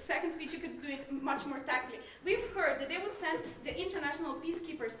second speech, you could do it much more tactfully. We've heard that they would send the international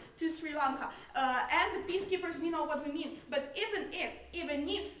peacekeepers to Sri Lanka, and the peacekeepers, we know what we mean. But even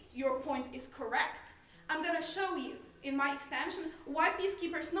if your point is correct, I'm going to show you in my extension why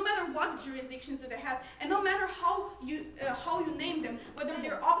peacekeepers, no matter what jurisdictions do they have, and no matter how you name them, whether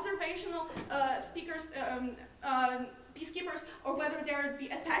they're observational peacekeepers or whether they're the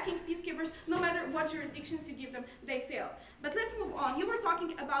attacking peacekeepers, no matter what jurisdictions you give them, they fail. But let's move on. You were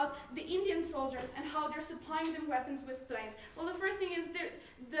talking about the Indian soldiers and how they're supplying them weapons with planes. Well, the first thing is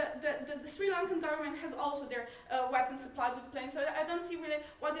the Sri Lankan government has also their weapons supplied with planes, so I don't see really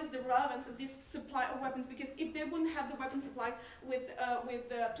what is the relevance of this supply of weapons, because if they wouldn't have the weapons supplied with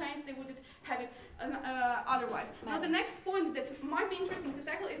planes, they wouldn't have it otherwise. Now, the next point that might be interesting to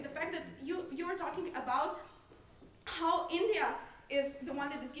tackle is the fact that you were talking about how India is the one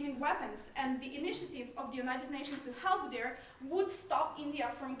that is giving weapons, and the initiative of the United Nations to help there would stop India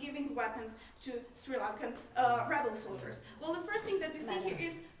from giving weapons to Sri Lankan rebel soldiers. Well, the first thing that we see here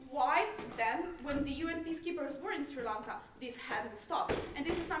is why then, when the UN peacekeepers were in Sri Lanka, this hadn't stopped. And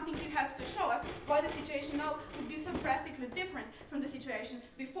this is something you had to show us, why the situation now would be so drastically different from the situation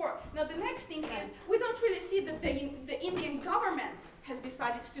before. Now, the next thing is, we don't really see that the Indian government has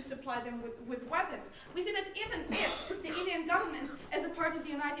decided to supply them with weapons. We see that even if the Indian government, as a part of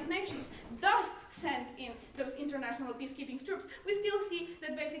the United Nations, does send in those international peacekeeping troops, we still see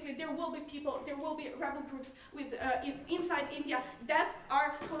that basically there will be rebel groups inside India that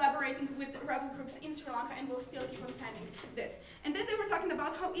are collaborating with rebel groups in Sri Lanka and will still keep on sending this. And then they were talking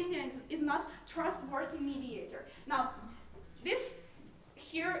about how India is not a trustworthy mediator. Now, this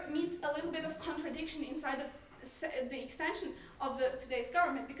here meets a little bit of contradiction inside of the extension of today's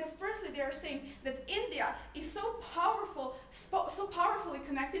government, because firstly they are saying that India is so powerfully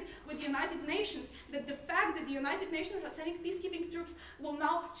connected with the United Nations that the fact that the United Nations are sending peacekeeping troops will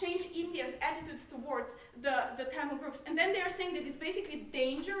now change India's attitudes towards the Tamil groups. And then they are saying that it's basically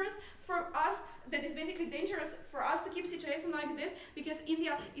dangerous for us, to keep situation like this, because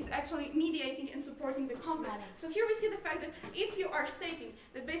India is actually mediating and supporting the conflict. So here we see the fact that if you are stating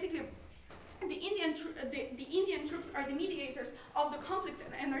that basically the Indian troops are the mediators of the conflict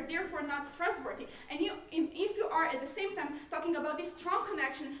and are therefore not trustworthy, and if you are at the same time talking about this strong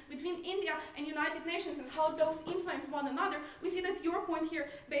connection between India and United Nations and how those influence one another, we see that your point here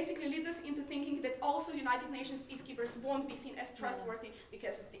basically leads us into thinking that also United Nations peacekeepers won't be seen as trustworthy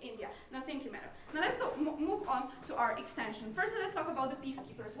because of the India. Now, thank you, madam. Now let's go move on to our extension. First, let's talk about the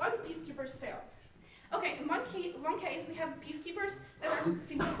peacekeepers. Why do peacekeepers fail? Okay, in one case we have peacekeepers that are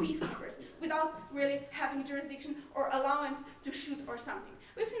simply peacekeepers without really having jurisdiction or allowance to shoot or something.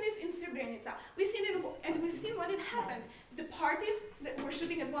 We've seen this in Srebrenica. We've seen it, and we've seen what had happened. The parties that were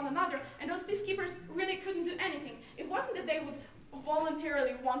shooting at one another, and those peacekeepers really couldn't do anything. It wasn't that they would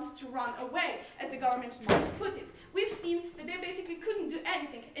voluntarily want to run away, as the government tried to put it. We've seen that they basically couldn't do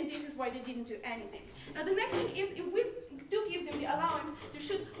anything, and this is why they didn't do anything. Now the next thing is, if we do give them the allowance to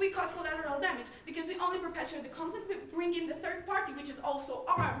shoot, we cause collateral damage, because we only perpetuate the conflict, we bring in the third party, which is also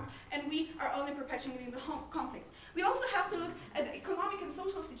armed, and we are only perpetuating the conflict. We also have to look at the economic and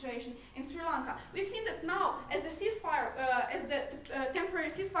social situation in Sri Lanka. We've seen that now, as the ceasefire, temporary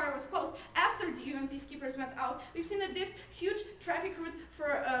ceasefire was closed, after the UN peacekeepers went out, we've seen that this huge traffic route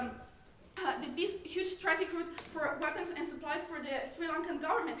for weapons and supplies for the Sri Lankan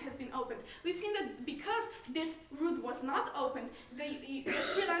government has been opened. We've seen that because this route was not opened, the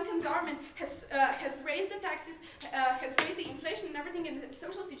Sri Lankan government has raised the taxes, has raised the inflation and everything, and the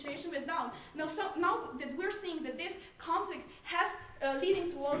social situation went down. Now that we're seeing that this conflict has leading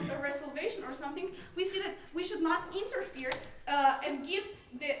towards a resolution or something, we see that we should not interfere and give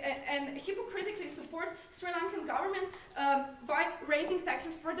and hypocritically support Sri Lankan government by raising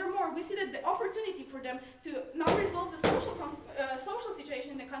taxes furthermore. We see that the opportunity for them to now resolve the social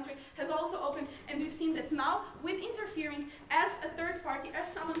situation in the country has also opened, and we've seen that now with interfering as a third party, as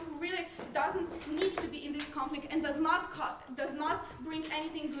someone who really doesn't need to be in this conflict and does not bring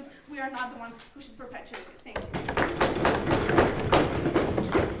anything good, we are not the ones who should perpetuate it. Thank you.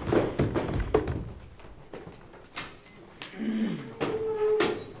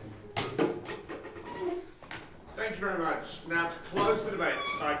 Thank you very much. Now, to close the debate,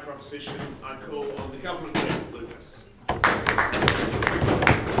 side proposition, I call on the government guest, Lucas. Okay.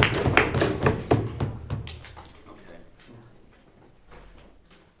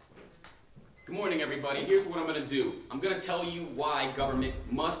 Good morning, everybody. Here's what I'm going to do. I'm going to tell you why government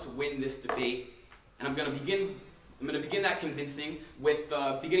must win this debate, and I'm going to begin that convincing with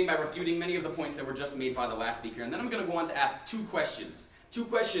beginning by refuting many of the points that were just made by the last speaker, and then I'm going to go on to ask two questions. Two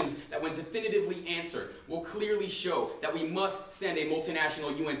questions that, when definitively answered, will clearly show that we must send a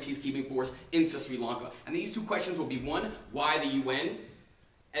multinational UN peacekeeping force into Sri Lanka. And these two questions will be, one, why the UN?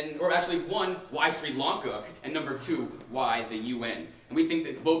 Or actually, one, why Sri Lanka? And number two, why the UN? And we think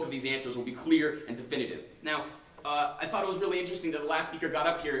that both of these answers will be clear and definitive. Now, I thought it was really interesting that the last speaker got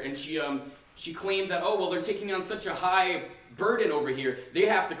up here and she claimed that, oh, well, they're taking on such a high burden over here. They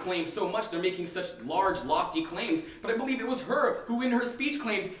have to claim so much. They're making such large, lofty claims. But I believe it was her who, in her speech,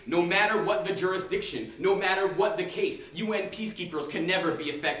 claimed no matter what the jurisdiction, no matter what the case, UN peacekeepers can never be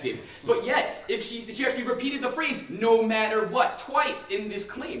effective. But yet, if she actually repeated the phrase no matter what twice in this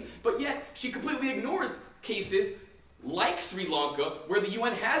claim, but yet she completely ignores cases like Sri Lanka, where the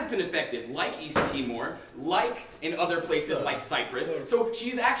UN has been effective, like East Timor, like in other places like Cyprus. So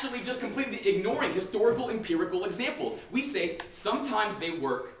she's actually just completely ignoring historical, empirical examples. We say sometimes they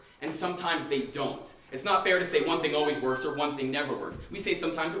work and sometimes they don't. It's not fair to say one thing always works or one thing never works. We say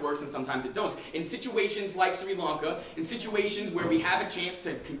sometimes it works and sometimes it don't. In situations like Sri Lanka, in situations where we have a chance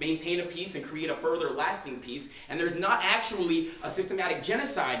to maintain a peace and create a further lasting peace, and there's not actually a systematic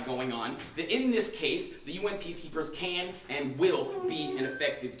genocide going on, that in this case, the UN peacekeepers can and will be an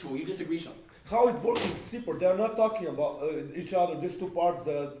effective tool. You disagree, Sean? How it works in Cyprus, they are not talking about each other, these two parts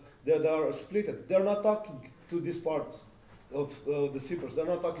that are split. They're not talking to these parts of the Cyprus. They're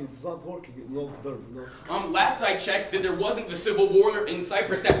not talking, it's not working long term. No. Last I checked, that there wasn't the civil war in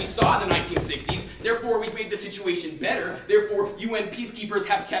Cyprus that we saw in the 1960s. Therefore, we've made the situation better. Therefore, UN peacekeepers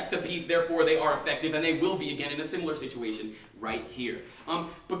have kept the peace. Therefore, they are effective, and they will be again in a similar situation right here.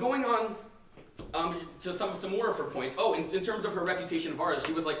 But going on to some more of her points. Oh, in terms of her refutation of ours,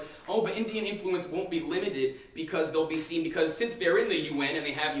 she was like, oh, but Indian influence won't be limited because they'll be seen, because since they're in the UN and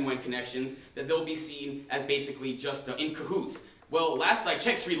they have UN connections, that they'll be seen as basically just in cahoots. Well, last I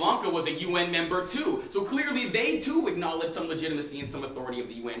checked, Sri Lanka was a UN member too, so clearly they too acknowledge some legitimacy and some authority of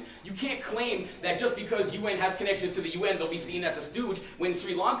the UN. You can't claim that just because UN has connections to the UN, they'll be seen as a stooge when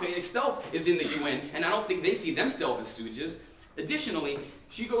Sri Lanka itself is in the UN, and I don't think they see themselves as stooges. Additionally,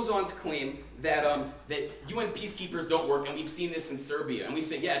 she goes on to claim that, that UN peacekeepers don't work, and we've seen this in Serbia, and we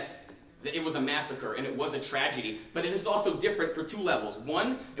say yes, that it was a massacre and it was a tragedy, but it is also different for two levels.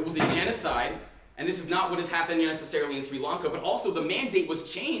 One, it was a genocide, and this is not what is happening necessarily in Sri Lanka, but also the mandate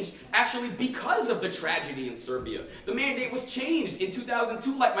was changed actually because of the tragedy in Serbia. The mandate was changed in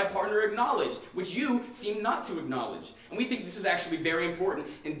 2002, like my partner acknowledged, which you seem not to acknowledge. And we think this is actually very important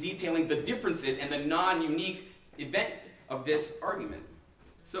in detailing the differences and the non-unique event of this argument.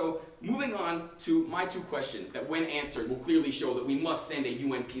 So, moving on to my two questions that when answered will clearly show that we must send a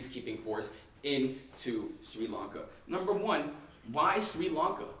UN peacekeeping force into Sri Lanka. Number one, why Sri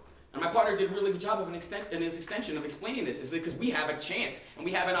Lanka? And my partner did a really good job in his extension of explaining this, is because we have a chance, and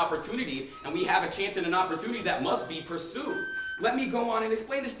we have an opportunity, and we have a chance and an opportunity that must be pursued. Let me go on and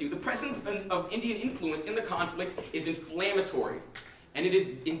explain this to you. The presence of Indian influence in the conflict is inflammatory, and it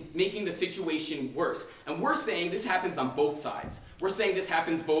is making the situation worse. And we're saying this happens on both sides. We're saying this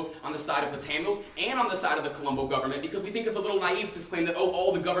happens both on the side of the Tamils and on the side of the Colombo government, because we think it's a little naive to claim that, oh,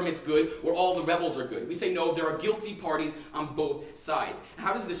 all the government's good or all the rebels are good. We say, no, there are guilty parties on both sides.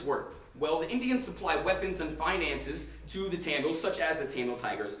 How does this work? Well, the Indians supply weapons and finances to the Tamils, such as the Tamil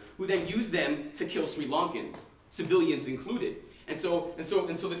Tigers, who then use them to kill Sri Lankans, civilians included. And so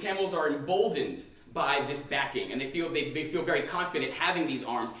the Tamils are emboldened by this backing, and they feel very confident having these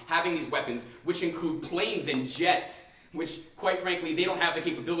arms, having these weapons, which include planes and jets, which, quite frankly, they don't have the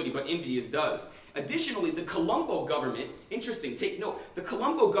capability, but India does. Additionally, the Colombo government, interesting, take note, the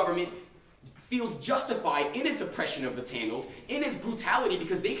Colombo government feels justified in its oppression of the Tamils, in its brutality,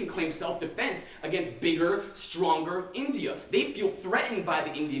 because they can claim self-defense against bigger, stronger India. They feel threatened by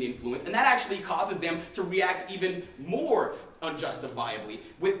the Indian influence, and that actually causes them to react even more unjustifiably,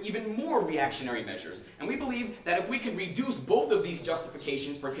 with even more reactionary measures. And we believe that if we can reduce both of these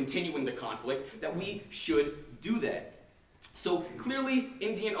justifications for continuing the conflict, that we should do that. So clearly,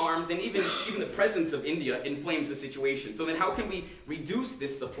 Indian arms and even the presence of India inflames the situation. So then how can we reduce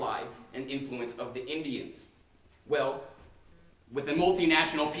this supply and influence of the Indians? Well, with a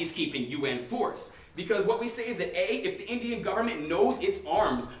multinational peacekeeping UN force. Because what we say is that A, if the Indian government knows its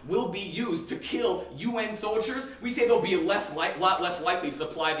arms will be used to kill UN soldiers, we say they'll be lot less likely to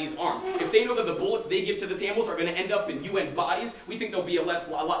supply these arms. If they know that the bullets they give to the Tamils are going to end up in UN bodies, we think they'll be a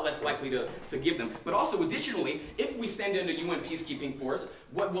lot less likely to give them. But also, additionally, if we send in a UN peacekeeping force,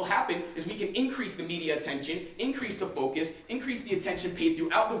 what will happen is we can increase the media attention, increase the focus, increase the attention paid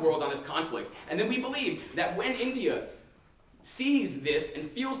throughout the world on this conflict. And then we believe that when India sees this and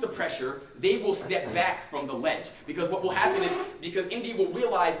feels the pressure, they will step back from the ledge. Because what will happen is, because India will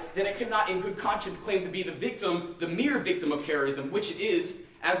realize that it cannot in good conscience claim to be the victim, the mere victim of terrorism, which it is,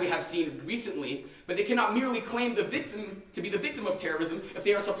 as we have seen recently, but they cannot merely claim the victim to be the victim of terrorism if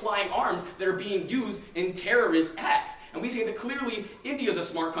they are supplying arms that are being used in terrorist acts. And we say that clearly India is a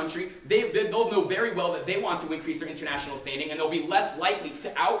smart country. They'll know very well that they want to increase their international standing, and they'll be less likely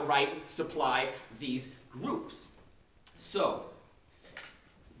to outright supply these groups. So,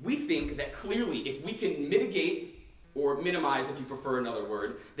 we think that clearly if we can mitigate, or minimize if you prefer another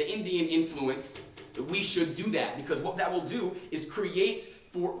word, the Indian influence, we should do that, because what that will do is create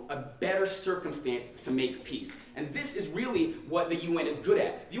for a better circumstance to make peace. And this is really what the UN is good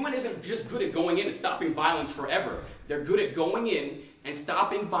at. The UN isn't just good at going in and stopping violence forever. They're good at going in and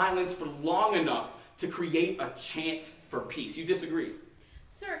stopping violence for long enough to create a chance for peace. You disagree?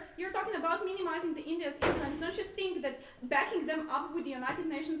 Sir, you're talking about minimizing the India's influence. Don't you think that backing them up with the United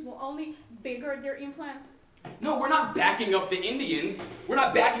Nations will only bigger their influence? No, we're not backing up the Indians. We're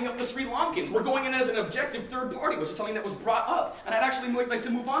not backing up the Sri Lankans. We're going in as an objective third party, which is something that was brought up. And I'd actually like to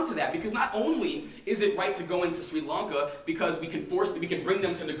move on to that, because not only is it right to go into Sri Lanka because we can bring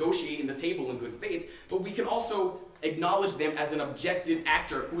them to negotiating the table in good faith, but we can also acknowledge them as an objective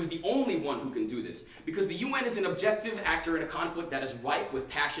actor who is the only one who can do this. Because the UN is an objective actor in a conflict that is rife with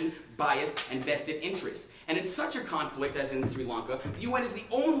passion, bias, and vested interests. And in such a conflict as in Sri Lanka, the UN is the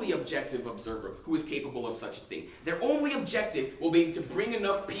only objective observer who is capable of such a thing. Their only objective will be to bring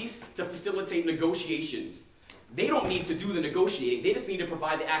enough peace to facilitate negotiations. They don't need to do the negotiating, they just need to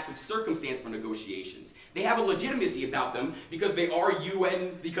provide the active circumstance for negotiations. They have a legitimacy about them because they are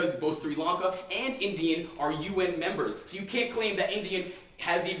UN, because both Sri Lanka and Indian are UN members. So you can't claim that Indian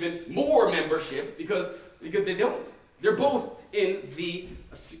has even more membership because they don't. They're both in the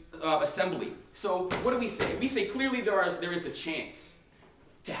assembly. So what do we say? We say clearly there is the chance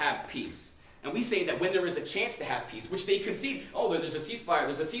to have peace. And we say that when there is a chance to have peace, which they concede, oh, there's a ceasefire.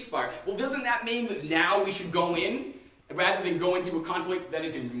 Well, doesn't that mean that now we should go in rather than go into a conflict that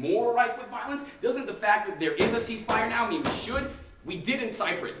is more rife with violence? Doesn't the fact that there is a ceasefire now mean we should? We did in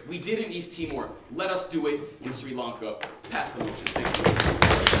Cyprus. We did in East Timor. Let us do it in Sri Lanka. Pass the motion. Thank you.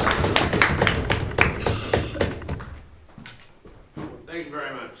 Thank you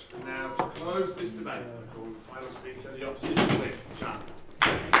very much. Now, to close this debate, I call the final speaker, the opposition whip, Jean.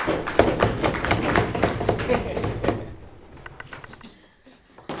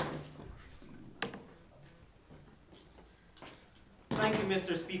 Thank you,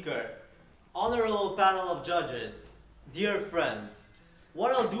 Mr. Speaker. Honorable panel of judges, dear friends,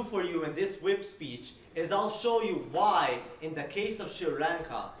 what I'll do for you in this whip speech is I'll show you why, in the case of Sri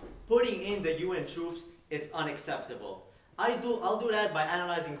Lanka, putting in the UN troops is unacceptable. I'll do that by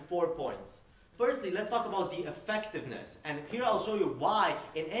analyzing 4 points. Firstly, let's talk about the effectiveness. And here I'll show you why,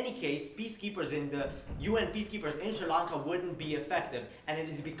 in any case, peacekeepers in the UN peacekeepers in Sri Lanka wouldn't be effective. And it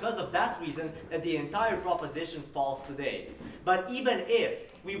is because of that reason that the entire proposition falls today. But even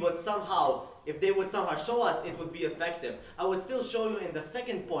if they would somehow show us it would be effective, I would still show you in the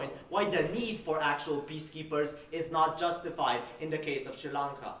second point why the need for actual peacekeepers is not justified in the case of Sri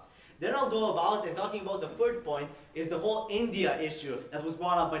Lanka. Then I'll go about and talking about the third point is the whole India issue that was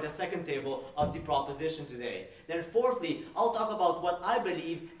brought up by the second table of the proposition today. Then fourthly, I'll talk about what I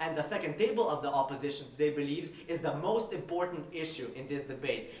believe and the second table of the opposition today believes is the most important issue in this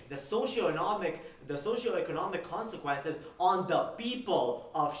debate. The socio-economic consequences on the people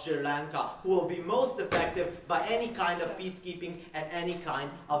of Sri Lanka who will be most effective by any kind of peacekeeping and any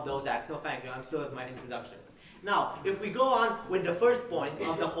kind of those acts. No, thank you. I'm still at my introduction. Now, if we go on with the first point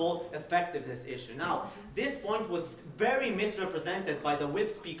of the whole effectiveness issue. Now, this point was very misrepresented by the whip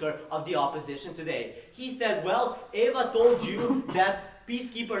speaker of the opposition today. He said, well, Eva told you that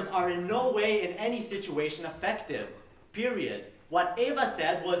peacekeepers are in no way in any situation effective, period. What Eva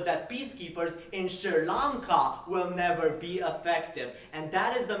said was that peacekeepers in Sri Lanka will never be effective. And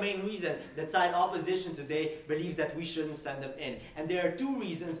that is the main reason that side opposition today believes that we shouldn't send them in. And there are 2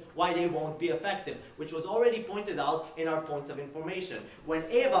 reasons why they won't be effective, which was already pointed out in our points of information. When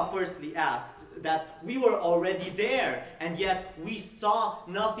Eva firstly asked that we were already there, and yet we saw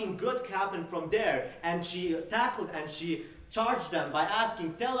nothing good happen from there, and she tackled and she charged them by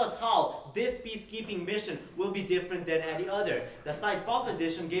asking, tell us how this peacekeeping mission will be different than any other. The side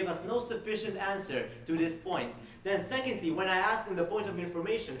proposition gave us no sufficient answer to this point. Then secondly, when I asked in the point of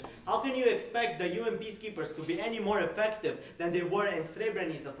information, how can you expect the UN peacekeepers to be any more effective than they were in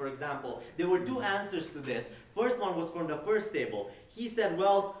Srebrenica, for example? There were 2 answers to this. First one was from the first table. He said,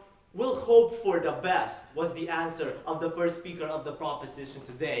 well, we'll hope for the best, was the answer of the first speaker of the proposition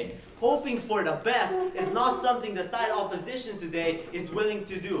today. Hoping for the best is not something the side opposition today is willing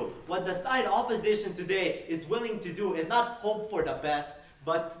to do. What the side opposition today is willing to do is not hope for the best,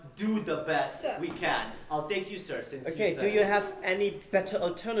 but do the best we can. I'll take you, sir, since you said. Okay, do you have any better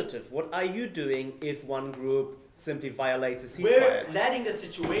alternative? What are you doing if one group simply violates a ceasefire? We're letting the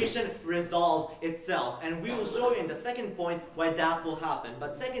situation resolve itself, and we will show you in the second point why that will happen.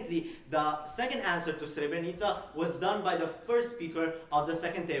 But secondly, the second answer to Srebrenica was done by the first speaker of the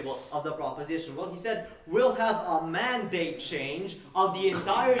second table of the proposition. Well, he said, we'll have a mandate change of the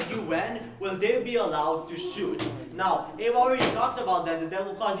entire UN. Will they be allowed to shoot? Now, Eva already talked about that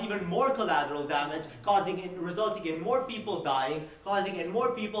will cause even more collateral damage, resulting in more people dying, causing in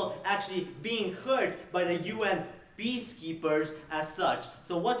more people actually being hurt by the UN peacekeepers as such.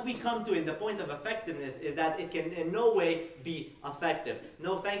 So what we come to in the point of effectiveness is that it can in no way be effective.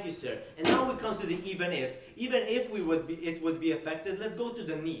 No, thank you, sir. And now we come to the even if. Even if it would be effective, let's go to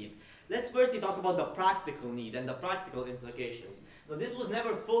the need. Let's firstly talk about the practical need and the practical implications. Now, this was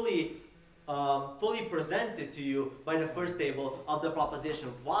never fully presented to you by the first table of the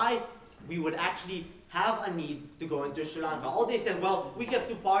proposition. Why we would actually have a need to go into Sri Lanka. All they said, well, we have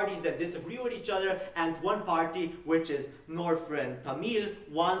 2 parties that disagree with each other, and one party, which is Northern Tamil,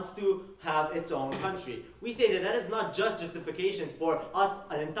 wants to have its own country. We say that is not just justification for us,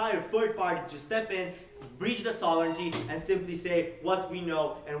 an entire third party, to step in, breach the sovereignty, and simply say what we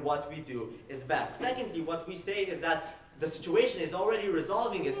know and what we do is best. Secondly, what we say is that the situation is already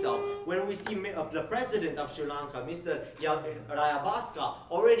resolving itself. When we see the president of Sri Lanka, Mr. Rajapaksa,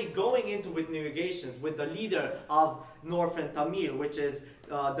 already going into with negotiations with the leader of Northern Tamil, which is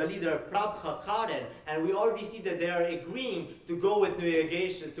the leader Prabhakaren, and we already see that they are agreeing to go with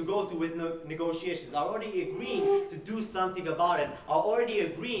negotiations, are already agreeing to do something about it, are already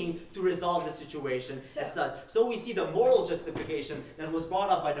agreeing to resolve the situation as such. So we see the moral justification that was brought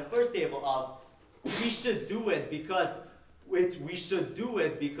up by the first table of we should do it because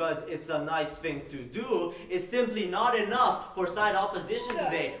it's a nice thing to do, is simply not enough for side opposition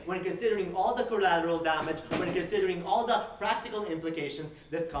today when considering all the collateral damage, when considering all the practical implications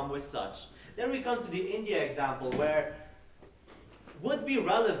that come with such. Then we come to the India example, where would be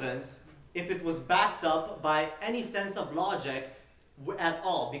relevant if it was backed up by any sense of logic at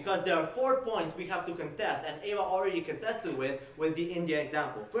all, because there are 4 points we have to contest, and Eva already contested with the India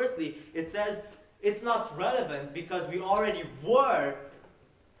example. Firstly, it says it's not relevant because we already were,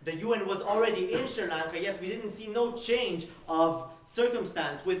 the UN was already in Sri Lanka, yet we didn't see no change of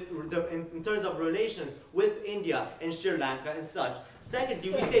circumstance with in terms of relations with India and Sri Lanka and such. Secondly,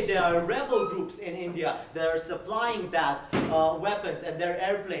 we say there are rebel groups in India that are supplying that weapons and their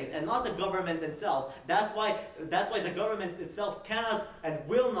airplanes, and not the government itself. That's why the government itself cannot and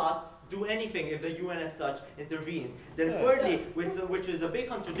will not do anything if the UN as such intervenes. Then thirdly, which is a big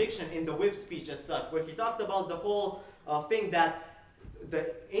contradiction in the whip speech as such, where he talked about the whole thing that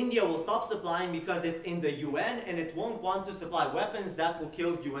India will stop supplying because it's in the UN and it won't want to supply weapons that will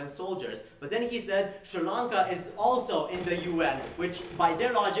kill UN soldiers. But then he said Sri Lanka is also in the UN, which by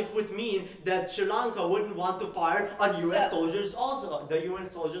their logic would mean that Sri Lanka wouldn't want to fire on US soldiers also, the UN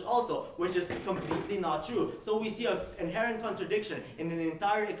soldiers also, which is completely not true. So we see an inherent contradiction in an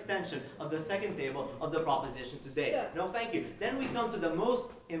entire extension of the second table of the proposition today. No, thank you. Then we come to the most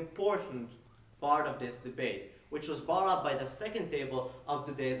important part of this debate, which was brought up by the second table of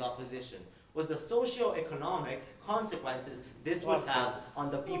today's opposition, was the socio-economic consequences this would have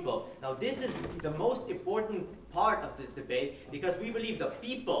on the people. Now this is the most important part of this debate, because we believe the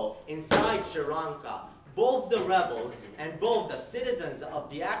people inside Sri Lanka, both the rebels and both the citizens of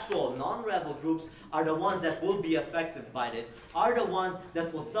the actual non-rebel groups, are the ones that will be affected by this, are the ones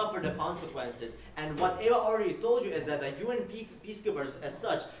that will suffer the consequences. And what Eva already told you is that the UN peacekeepers as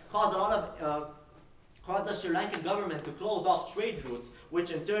such cause a lot of caused the Sri Lankan government to close off trade routes, which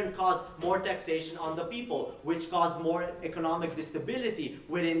in turn caused more taxation on the people, which caused more economic instability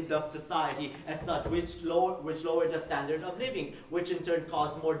within the society as such, which lowered the standard of living, which in turn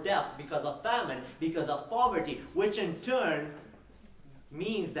caused more deaths because of famine, because of poverty, which in turn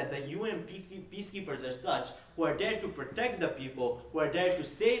means that the UN peacekeepers as such, who are there to protect the people, who are there to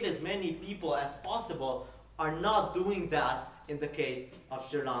save as many people as possible, are not doing that in the case of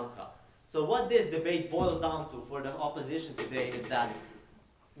Sri Lanka. So what this debate boils down to for the opposition today is that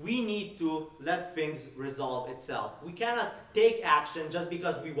we need to let things resolve itself. We cannot take action just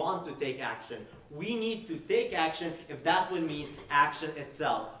because we want to take action. We need to take action if that would mean action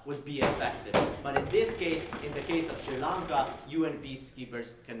itself would be effective. But in this case, in the case of Sri Lanka, UN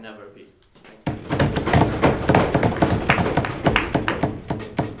peacekeepers can never be.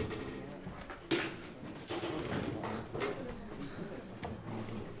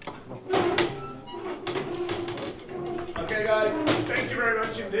 Thank you very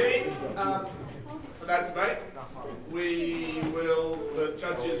much indeed for that debate. The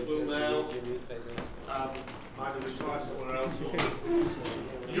judges will now either retire somewhere else or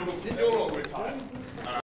you're all retired.